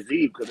on New Year's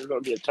Eve because there's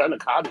going to be a ton of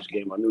college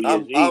game on New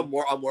Year's Eve.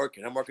 I'm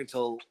working. I'm working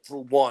till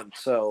 1.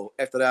 So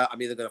after that, I'm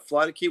either going to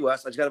fly to Key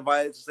West. I just got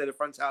invited to stay at a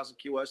friend's house in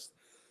Key West,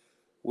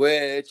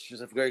 which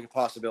is a very good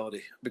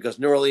possibility because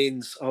New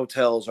Orleans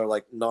hotels are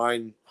like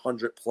 $900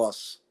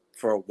 plus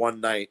for one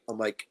night. I'm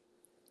like,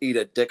 eat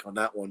a dick on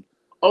that one.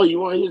 Oh,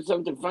 you want to hear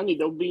something funny?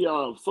 There'll be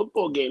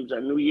football games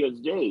on New Year's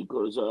Day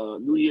because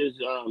New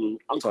Year's on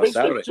Christmas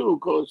Saturday. Too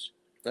because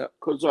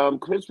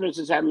Christmas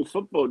is having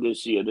football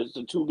this year. There's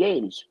the 2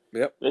 games.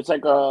 Yep. It's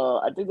like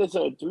I think there's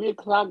a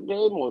 3:00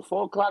 game or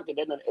 4:00 and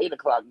then an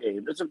 8:00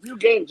 game. There's a few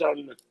games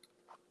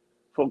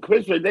for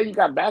Christmas. Then you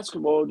got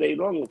basketball day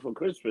long for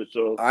Christmas.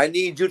 So I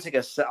need you to take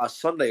a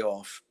Sunday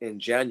off in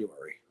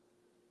January.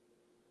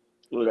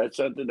 Well, that's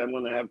something I'm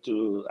going to have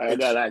to. I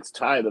got to ask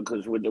Tyler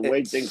because with the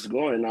way things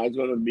going, now it's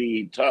going to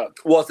be tough.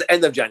 Well, it's the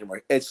end of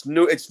January. It's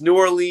New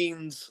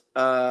Orleans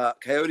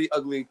Coyote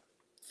Ugly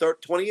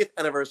 20th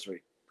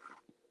anniversary.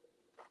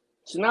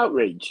 It's an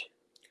outrage.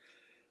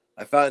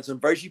 I found some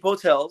very cheap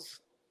hotels.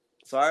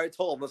 So I already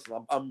told him,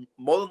 listen, I'm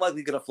more than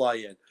likely going to fly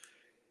in.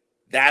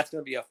 That's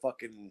going to be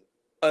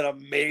an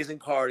amazing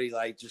party.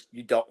 Like, just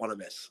you don't want to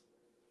miss.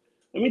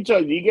 Let me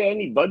tell you, do you get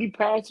any buddy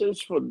passes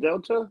for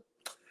Delta?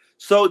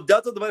 So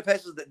Delta, the buddy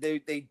passes,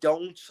 they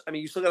don't. I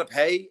mean, you still got to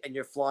pay, and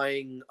you're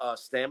flying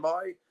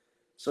standby,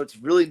 so it's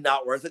really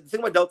not worth it. The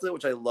thing about Delta,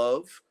 which I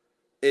love,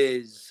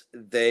 is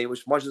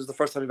which much is the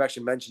first time we've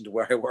actually mentioned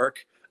where I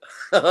work,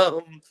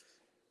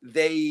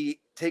 they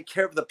take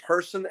care of the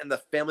person and the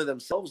family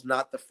themselves,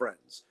 not the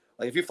friends.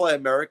 Like if you fly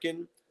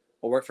American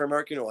or work for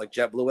American or like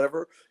JetBlue,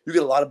 whatever, you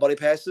get a lot of buddy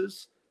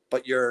passes,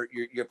 but your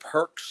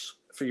perks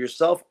for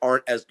yourself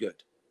aren't as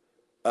good.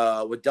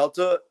 With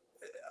Delta,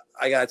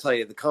 I gotta tell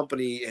you, the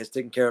company has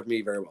taken care of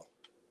me very well.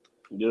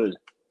 Good.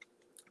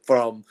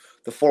 From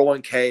the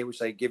 401k, which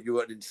they give you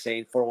an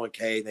insane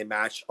 401k, they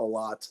match a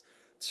lot,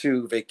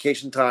 to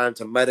vacation time,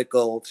 to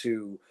medical,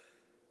 to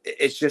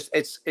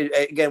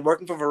again,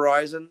 working for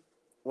Verizon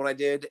when I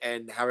did,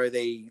 and how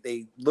they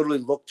literally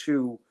look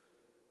to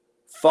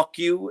fuck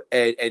you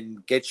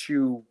and get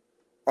you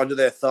under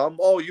their thumb.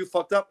 Oh, you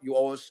fucked up. You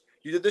owe us.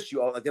 You did this.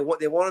 You owe. Like they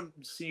want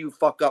to see you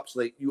fuck up so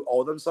that you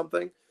owe them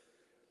something.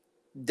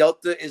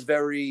 Delta is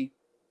very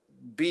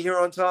be here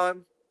on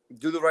time,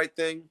 do the right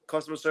thing,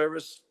 customer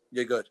service,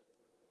 you're good.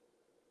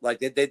 Like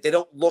they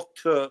don't look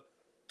to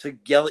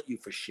yell at you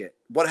for shit.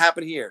 What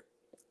happened here?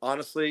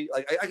 Honestly,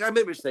 like I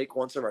made a mistake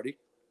once already.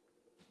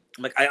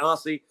 Like I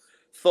honestly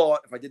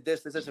thought if I did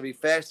this would be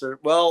faster.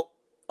 Well,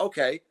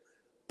 okay,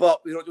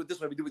 but we don't do it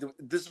this way. We do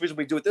it this is the reason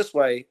we do it this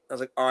way. I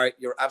was like, all right,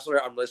 you're absolutely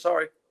right. I'm really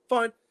sorry.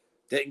 Fine.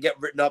 Didn't get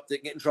written up.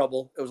 Didn't get in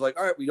trouble. It was like,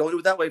 all right, we don't do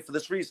it that way for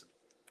this reason.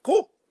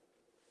 Cool.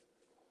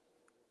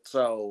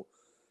 So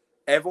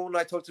everyone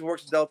I talk to who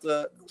works at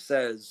Delta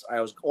says I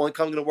was only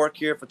coming to work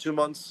here for 2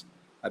 months.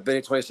 I've been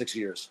here 26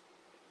 years.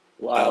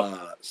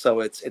 Wow.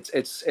 So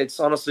it's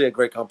honestly a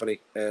great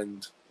company,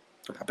 and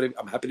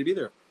I'm happy to be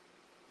there.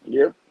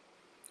 Yep.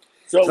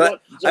 So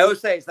I always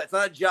say it's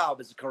not a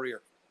job; it's a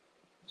career.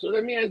 So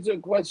let me ask you a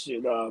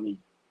question.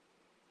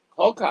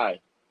 Hawkeye,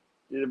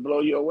 did it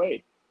blow you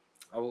away?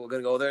 We're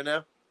gonna go there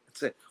now.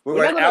 That's it.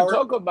 We're not going to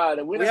talk about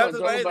it. We've been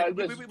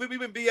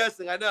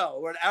BSing. I know.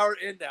 We're an hour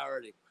in now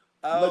already.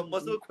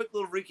 Let's do a quick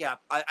little recap.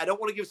 I don't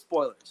want to give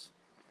spoilers.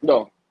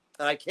 No.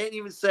 And I can't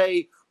even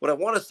say what I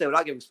want to say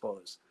without giving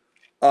spoilers.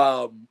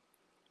 I'm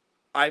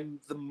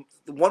the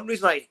one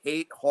reason I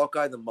hate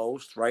Hawkeye the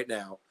most right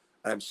now,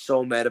 and I'm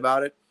so mad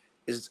about it,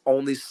 is it's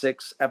only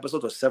 6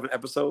 episodes or 7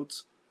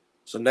 episodes.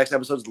 So next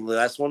episode is the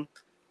last one.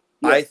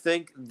 Yeah. I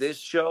think this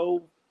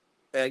show,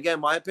 and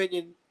again, my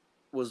opinion,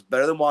 was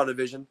better than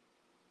WandaVision.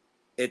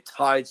 It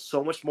tied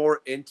so much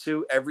more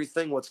into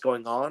everything, what's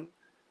going on.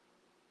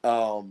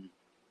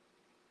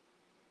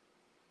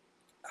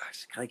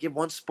 Can I give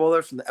one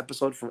spoiler from the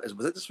episode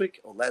was it this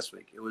week or last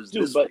week? It was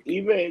this but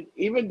week.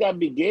 even that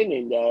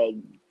beginning,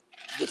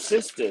 the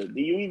sister,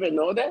 do you even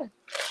know that?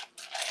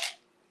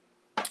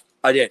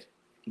 I did.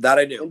 That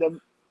I knew.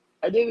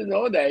 I didn't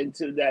know that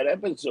until that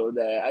episode.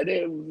 That I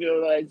didn't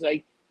realize,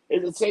 like,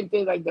 it's the same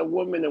thing like the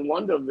woman in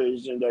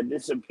WandaVision that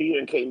disappeared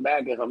and came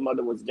back and her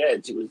mother was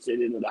dead. She was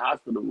sitting in the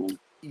hospital room.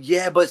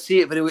 Yeah, but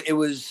it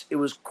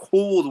was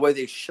cool the way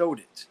they showed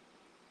it.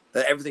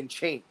 That everything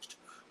changed.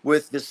 In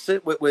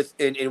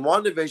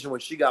WandaVision, when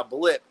she got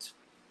blipped,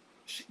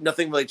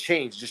 nothing really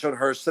changed. Just showed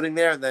her sitting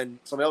there, and then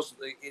somebody else.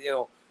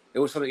 It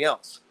was something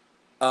else.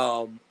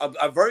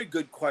 A very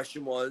good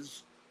question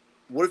was,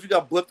 what if you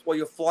got blipped while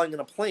you're flying in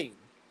a plane?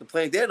 The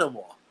plane ain't there no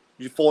more.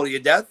 Did you fall to your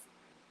death?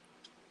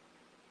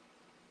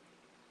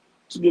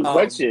 It's a good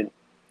question.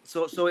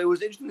 So it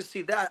was interesting to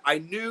see that. I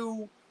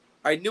knew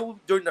I knew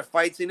during the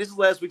fight scene. This is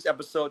last week's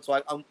episode,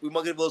 so we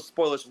might give a little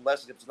spoilers from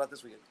last week's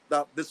episode,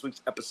 not this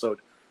week's episode.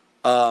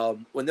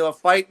 When they were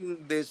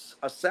fighting this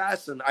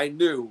assassin, I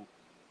knew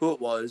who it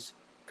was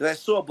because I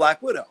saw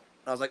Black Widow.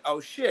 And I was like, "Oh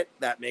shit,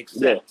 that makes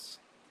sense."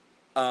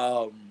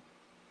 Yeah.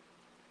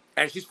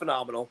 And she's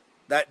phenomenal.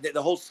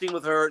 The whole scene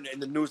with her in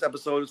the newest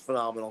episode is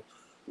phenomenal.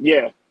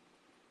 Yeah.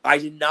 I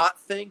did not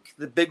think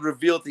the big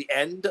reveal at the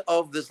end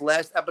of this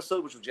last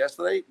episode, which was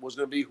yesterday, was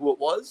going to be who it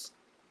was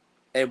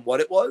and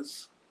what it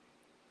was.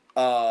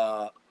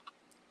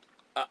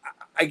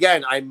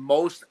 Again, I'm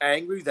most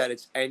angry that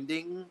it's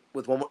ending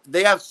with one more.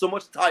 They have so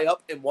much to tie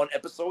up in one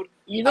episode.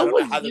 You know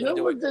what?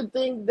 The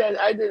thing that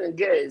I didn't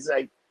get is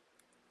like,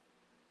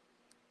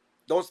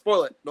 don't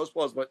spoil it. No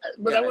spoilers, but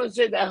I want to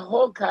say that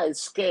Hawkeye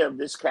is scared of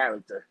this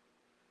character.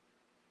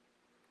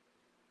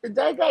 Is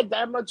that guy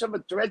that much of a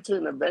threat to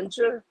an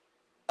Avenger?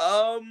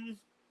 How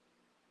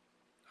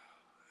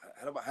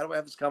do I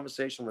have this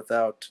conversation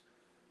without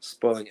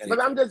spoiling anything?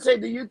 But I'm just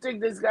saying, do you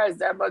think this guy's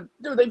that much?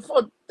 Dude, they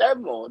fought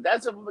Thermal. They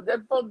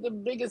fought the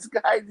biggest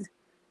guy.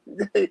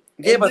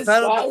 Yeah, but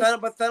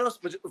Thanos.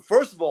 But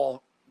first of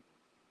all,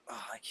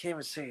 I can't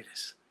even say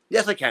this.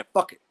 Yes, I can.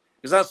 Fuck it.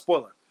 It's not a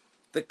spoiler.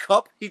 The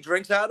cup he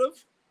drinks out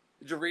of.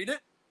 Did you read it?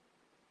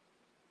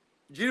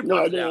 No,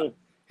 I didn't.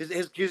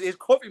 His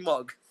coffee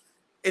mug.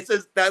 It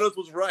says Thanos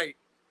was right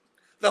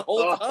the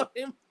whole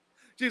time.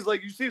 She's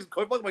like, you see his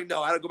coffee mug? I'm like,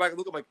 no. I had to go back and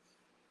look. I'm like,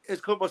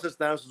 his coffee mug says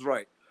Thanos was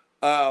right.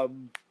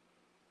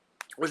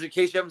 Which, in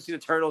case you haven't seen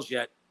Eternals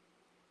yet,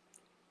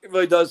 it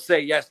really does say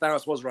yes,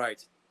 Thanos was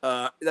right.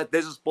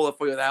 There's a spoiler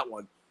for you. That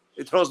one.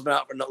 Eternals has been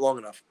out for not long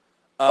enough.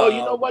 You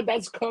know what?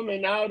 That's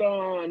coming out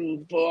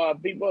on for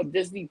people at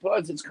Disney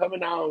Plus. It's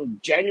coming out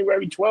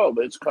January 12th.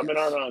 It's coming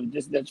out on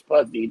Disney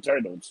Plus. The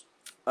Eternals.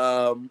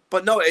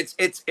 But no,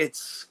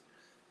 it's.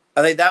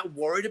 Are they that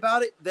worried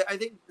about it? I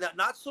think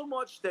not so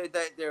much that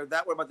they're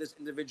that worried about this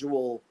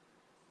individual,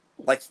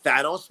 like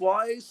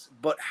Thanos-wise,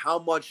 but how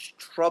much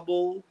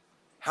trouble,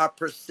 how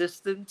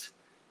persistent,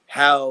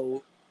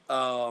 how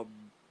I'm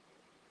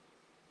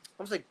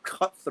gonna say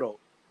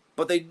cutthroat,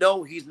 but they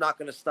know he's not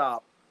going to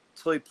stop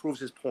till he proves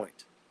his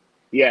point.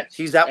 Yes,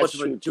 he's that much of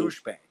a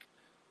douchebag,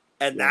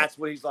 and that's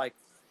what he's like.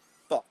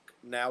 Fuck!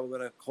 Now we're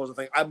gonna close the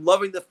thing. I'm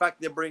loving the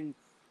fact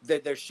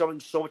they're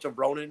showing so much of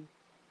Ronan.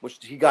 Which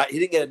he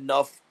didn't get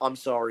enough. I'm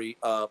sorry,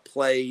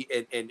 play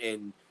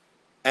in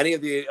any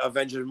of the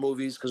Avengers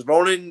movies because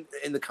Ronan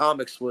in the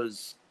comics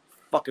was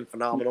fucking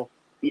phenomenal.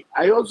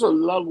 I also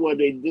love what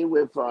they did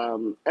with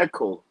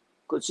Echo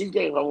because she's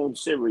getting her own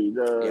series.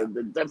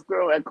 The deaf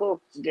girl Echo,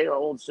 she's getting her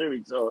own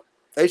series. So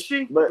is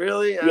she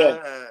really?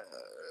 Yeah.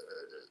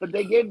 But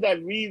they gave that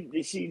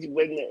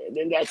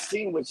in that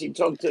scene when she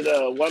talked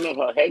to one of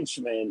her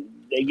henchmen,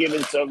 they gave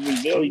him some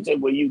reveal. He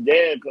said, "Were you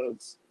there?"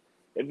 Because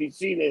if you've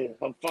seen it,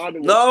 her father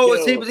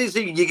was killed.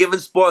 See, you're giving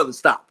spoilers.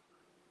 Stop.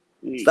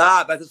 Yeah.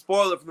 Stop. That's a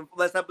spoiler from the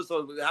last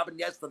episode. It happened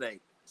yesterday.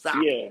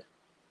 Stop.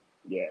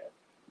 Yeah.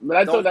 But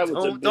I thought that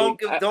was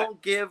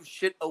don't give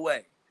shit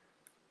away.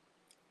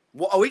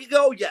 Well, a week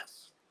ago,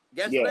 yes.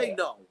 Yesterday,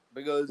 no.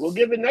 Because we'll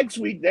give it next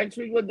week. Next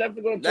week, we're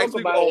definitely going to talk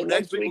about it.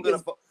 Next week,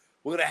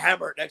 we're gonna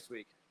hammer it next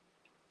week.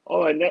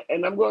 Oh, and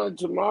I'm going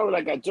tomorrow.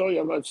 Like I told you,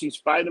 I'm going to see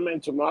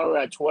Spider-Man tomorrow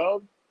at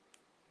 12.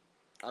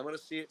 I'm going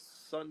to see it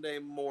Sunday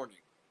morning.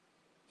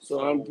 So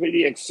I'm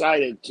pretty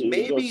excited to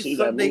go see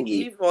Sunday that movie.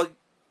 Evening.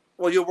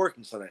 Well, you're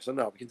working Sunday, so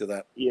no, we can do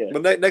that. Yeah.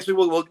 But next week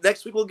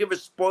we'll give a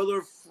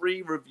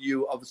spoiler-free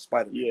review of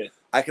Spider-Man. Yeah.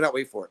 I cannot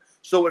wait for it.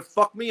 So what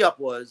fucked me up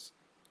was,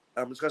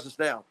 I'm discussing this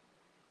now.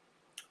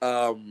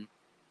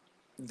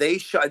 They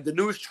shot the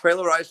newest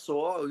trailer I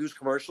saw, the news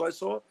commercial I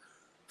saw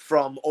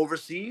from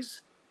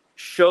overseas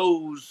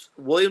shows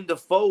William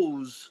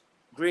Dafoe's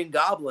Green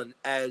Goblin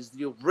as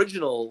the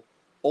original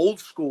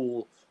old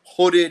school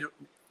hooded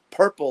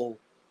purple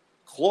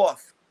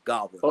cloth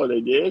goblin. Oh,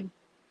 they did?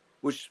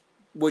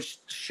 Which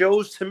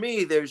shows to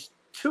me there's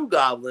two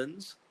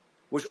goblins,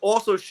 which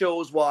also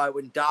shows why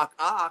when Doc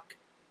Ock,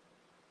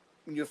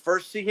 when you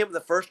first see him in the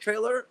first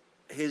trailer,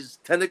 his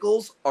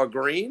tentacles are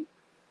green.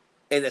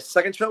 And the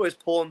second trailer is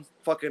pulling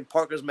fucking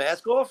Parker's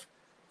mask off,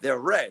 they're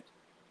red.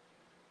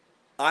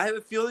 I have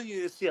a feeling you're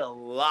going to see a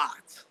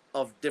lot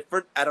of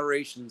different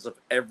iterations of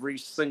every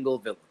single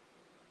villain.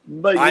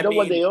 But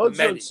what they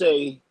also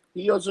say?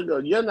 He also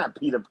goes, "You're not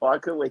Peter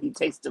Parker," when he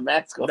takes the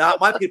mask off.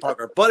 Not my Peter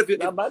Parker. But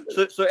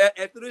so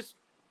after this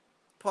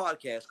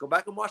podcast, go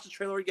back and watch the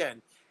trailer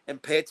again and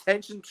pay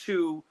attention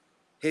to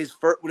his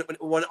first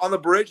when on the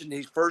bridge and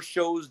he first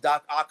shows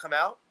Doc Ock come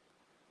out.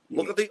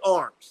 Look at the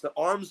arms. The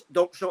arms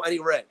don't show any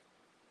red.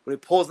 When he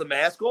pulls the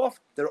mask off,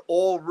 they're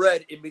all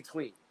red in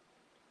between.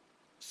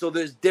 So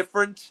there's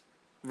different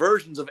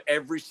versions of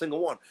every single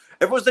one.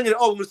 Everyone's thinking,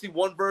 "Oh, we're going to see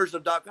one version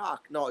of Doc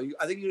Ock." No, I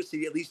think you're going to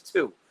see at least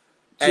two.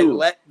 And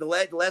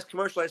the last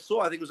commercial I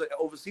saw, I think it was like an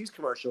overseas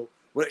commercial,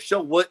 when it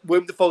showed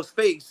William Dafoe's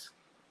face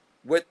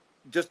with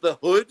just the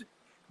hood,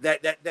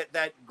 that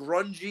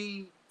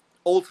grungy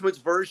Ultimates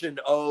version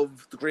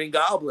of the Green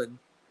Goblin,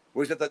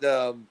 where he's got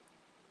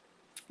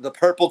the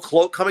purple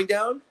cloak coming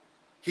down.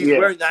 He's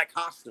wearing that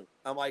costume.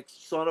 I'm like,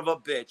 son of a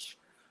bitch.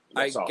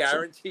 That's awesome.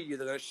 Guarantee you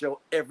they're going to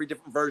show every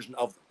different version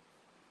of them.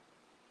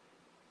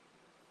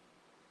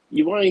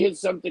 You want to hear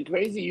something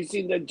crazy? You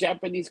seen the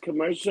Japanese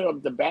commercial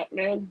of the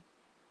Batman?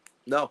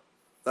 No,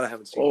 that I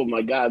haven't seen. Oh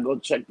my God, go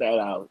check that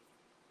out.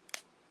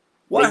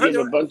 Well, I heard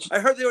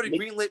they already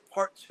greenlit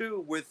part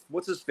 2 with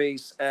what's his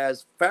face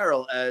as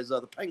Farrell as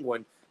the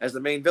Penguin as the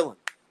main villain.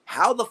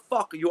 How the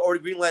fuck are you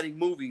already greenlighting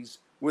movies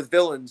with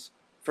villains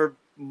for?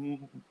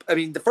 I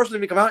mean, the first one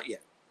didn't even come out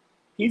yet.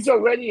 He's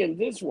already in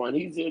this one.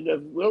 He's in the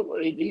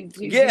but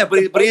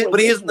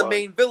he isn't the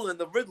main villain.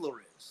 The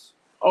Riddler is.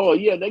 Oh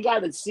yeah, they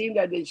got a scene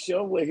that they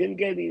show with him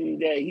getting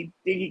that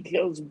he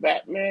kills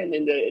Batman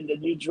in the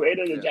new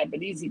trailer. The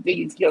Japanese, he think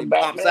he's killed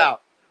Batman. Pops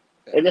out,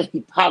 and then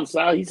he pops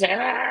out. He said,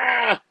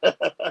 "Ah,"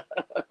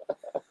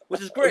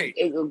 which is great.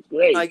 It's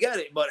great. I get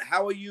it, but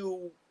how are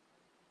you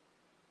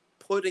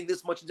putting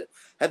this much?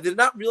 Have they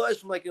not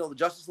realized from the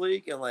Justice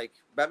League and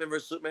Batman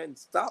vs Superman?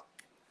 Stop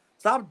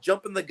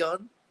jumping the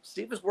gun.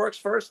 See if this works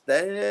first,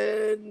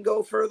 then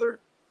go further.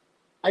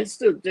 I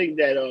still think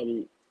that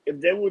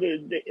if they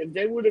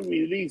would have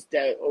released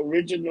that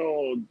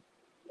original,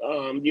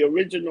 the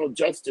original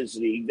Justice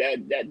League,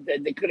 that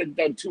they could have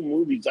done 2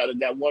 movies out of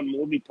that one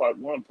movie, part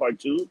 1, part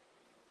 2,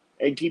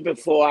 and keep it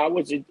 4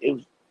 hours.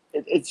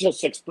 It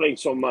just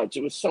explains so much.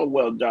 It was so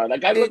well done.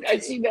 I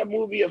seen that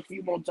movie a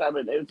few more times,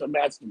 and it's a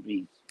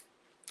masterpiece.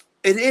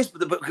 It is,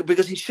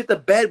 because he shit the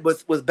bed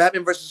with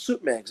Batman versus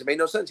Superman. Because it made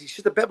no sense. He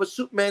shit the bed with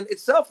Superman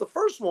itself, the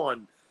first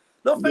one.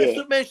 No offense,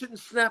 Superman shouldn't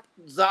snap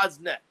Zod's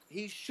neck.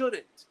 He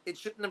shouldn't. It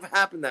shouldn't have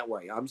happened that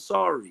way. I'm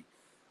sorry.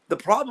 The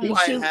problem he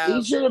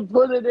should have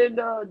put it in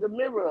the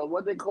mirror.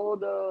 What they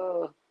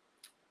call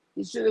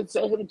he should have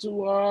sent him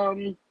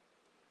to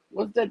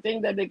what's that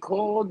thing that they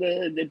call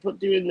they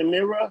put you in the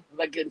mirror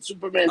like in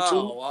Superman 2?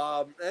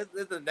 Oh, that's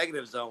the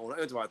negative zone.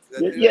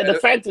 The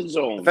Phantom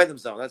Zone. The Phantom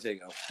Zone. That's there you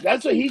go.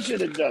 That's what he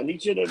should have done. He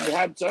should have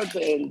had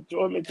something and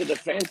throw him into the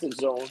Phantom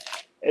Zone,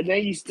 and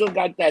then you still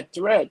got that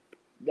threat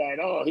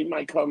that he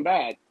might come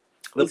back.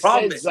 The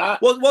problem is,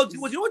 well,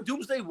 you know what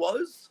Doomsday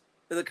was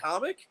in the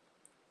comic?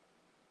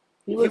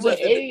 He was an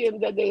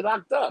alien that they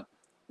locked up.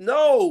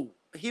 No,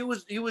 he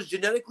was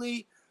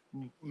genetically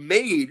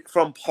made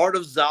from part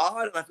of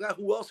Zod, and I forgot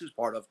who else he was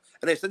part of,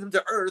 and they sent him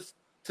to Earth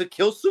to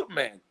kill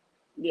Superman.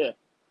 Yeah,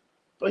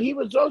 but he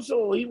was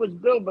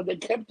built, but they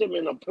kept him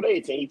in a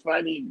place, and he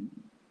finally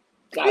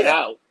got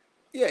out.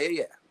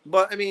 Yeah.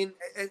 But I mean,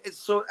 it's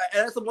so,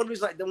 and that's the one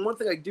reason. The one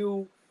thing I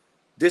do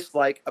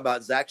dislike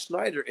about Zack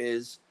Snyder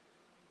is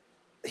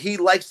he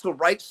likes to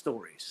write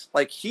stories.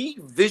 He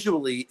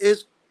visually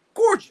is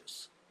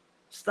gorgeous.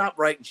 Stop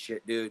writing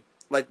shit, dude.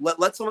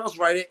 Let someone else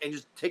write it and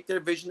just take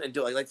their vision and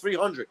do it. Like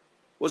 300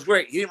 was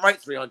great. He didn't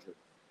write 300.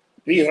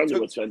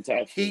 300 was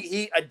fantastic.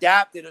 He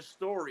adapted a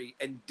story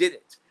and did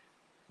it.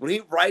 When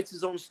he writes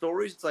his own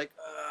stories, it's like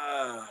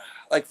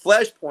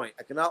Flashpoint.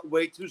 I cannot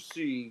wait to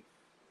see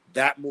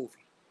that movie.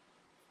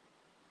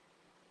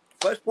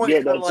 Flashpoint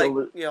is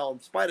kind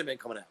of Spider-Man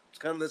coming out. It's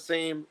kind of the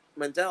same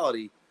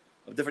mentality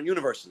of different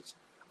universes.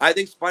 I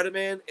think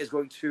Spider-Man is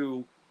going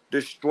to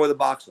destroy the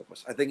box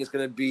office. I think it's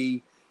going to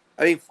be.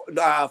 I mean,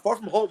 Far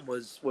From Home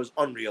was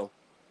unreal.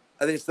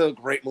 I think it's still a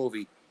great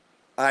movie.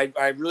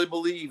 I really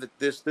believe that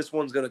this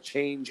one's going to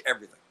change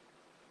everything.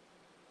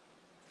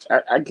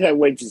 I can't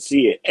wait to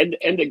see it.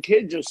 And the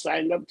kid just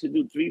signed up to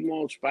do 3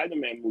 more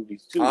Spider-Man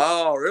movies too.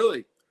 Oh,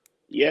 really?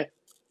 Yeah,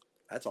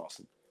 that's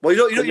awesome. Well,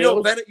 you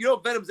know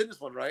Venom's in this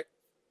one, right?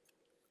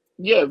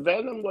 Yeah,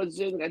 Venom was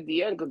in at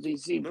the end because he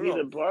see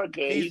Peter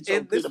Parker. He's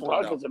in this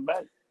one. Parker's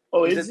back.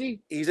 Oh, is he?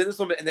 He's in this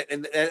one,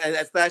 and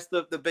that's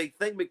the big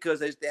thing because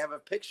they have a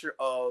picture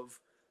of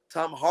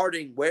Tom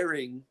Hardy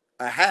wearing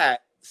a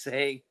hat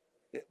saying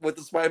with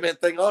the Spider-Man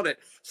thing on it,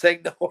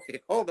 saying no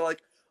way home. They're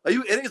like, "Are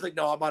you in it?" He's like,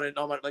 "No, I'm not in it.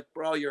 No, I'm not." Like,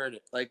 bro, you're in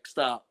it. Like,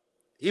 stop.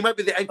 He might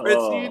be the end credit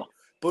scene,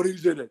 but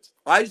he's in it.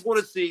 I just want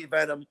to see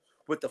Venom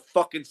with the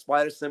fucking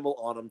spider symbol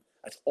on him.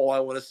 That's all I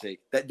want to see.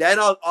 Then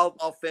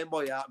I'll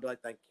fanboy out and be like,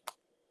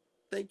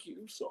 thank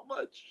you so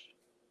much.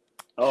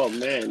 Oh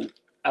man.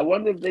 I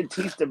wonder if they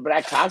teach the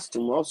black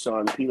costume also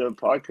on Peter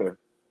Parker.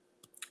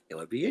 It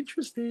would be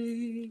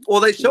interesting. Well,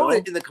 they showed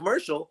it in the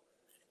commercial,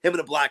 him in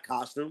a black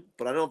costume,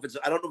 but I don't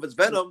know if it's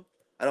Venom.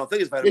 I don't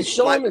think it's Venom. They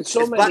show him in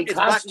so many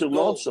costumes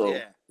also.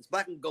 Yeah, it's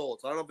black and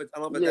gold. So I don't know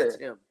if that's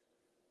him.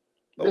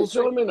 But they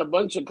show him in a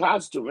bunch of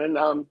costumes,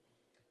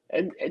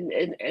 and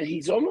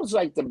he's almost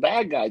like the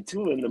bad guy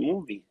too in the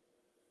movie.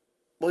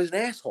 Well, he's an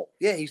asshole.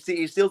 Yeah, he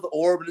steals the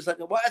orb and it's like,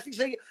 well, I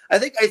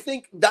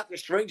think Doctor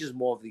Strange is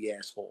more of the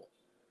asshole.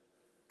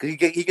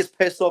 Because he gets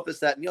pissed off this,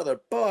 that, and the other.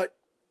 But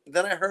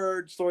then I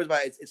heard stories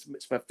about it's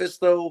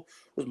Mephisto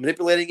was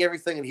manipulating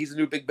everything, and he's the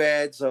new big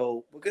bad.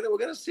 So we're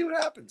gonna see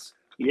what happens.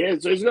 Yeah,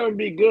 so it's gonna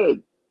be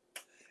good.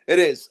 It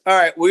is. All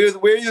right, where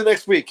are you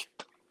next week?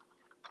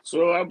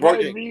 So I'll be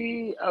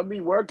working. I'll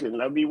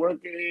be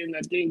working.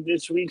 I think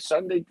this week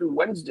Sunday through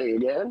Wednesday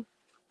again,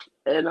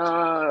 and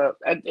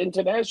at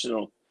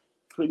International,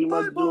 pretty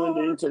much doing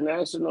the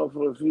International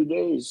for a few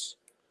days.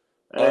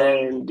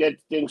 and get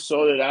things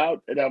sorted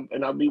out.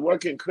 And I'll be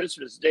working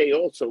Christmas Day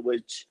also,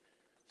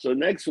 so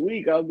next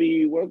week I'll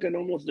be working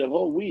almost the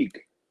whole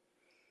week.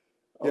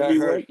 I'll be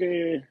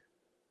working.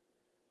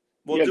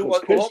 We'll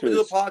hope to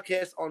do a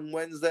podcast on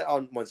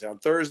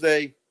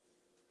Thursday.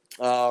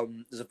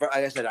 Like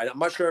I said, I'm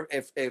not sure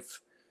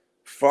if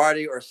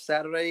Friday or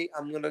Saturday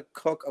I'm gonna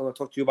cook. I'm gonna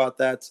talk to you about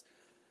that.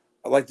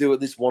 I'd like to do at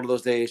least one of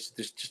those days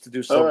just to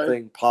do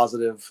something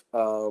positive.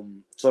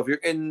 So if you're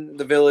in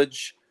the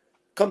village,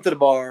 come to the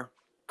bar,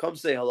 come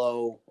say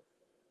hello,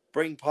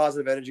 bring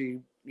positive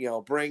energy.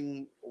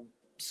 Bring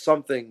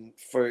something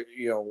for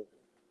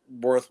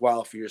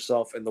worthwhile for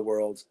yourself in the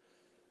world.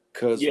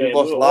 Because we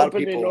lost a lot of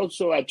people.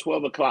 Also at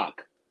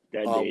 12:00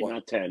 that day,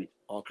 not 10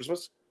 on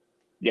Christmas.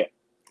 Yeah.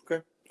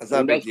 Okay, that's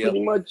not a big deal.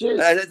 Pretty much it.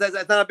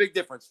 That's not a big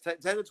difference. 10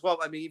 to 12.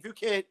 I mean, if you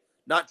can't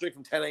not drink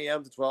from 10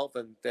 a.m. to 12,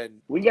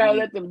 then we gotta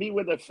let them be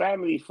with their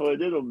family for a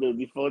little bit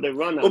before they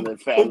run on their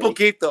family. Un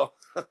poquito.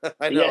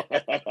 I know.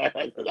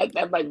 Yeah.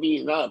 that might be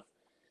enough.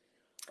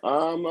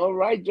 All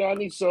right,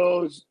 Johnny.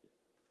 So,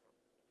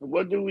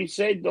 what do we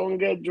say? Don't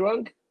get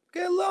drunk.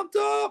 Get lumped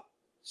up.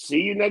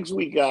 See you next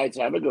week, guys.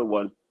 Have a good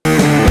one.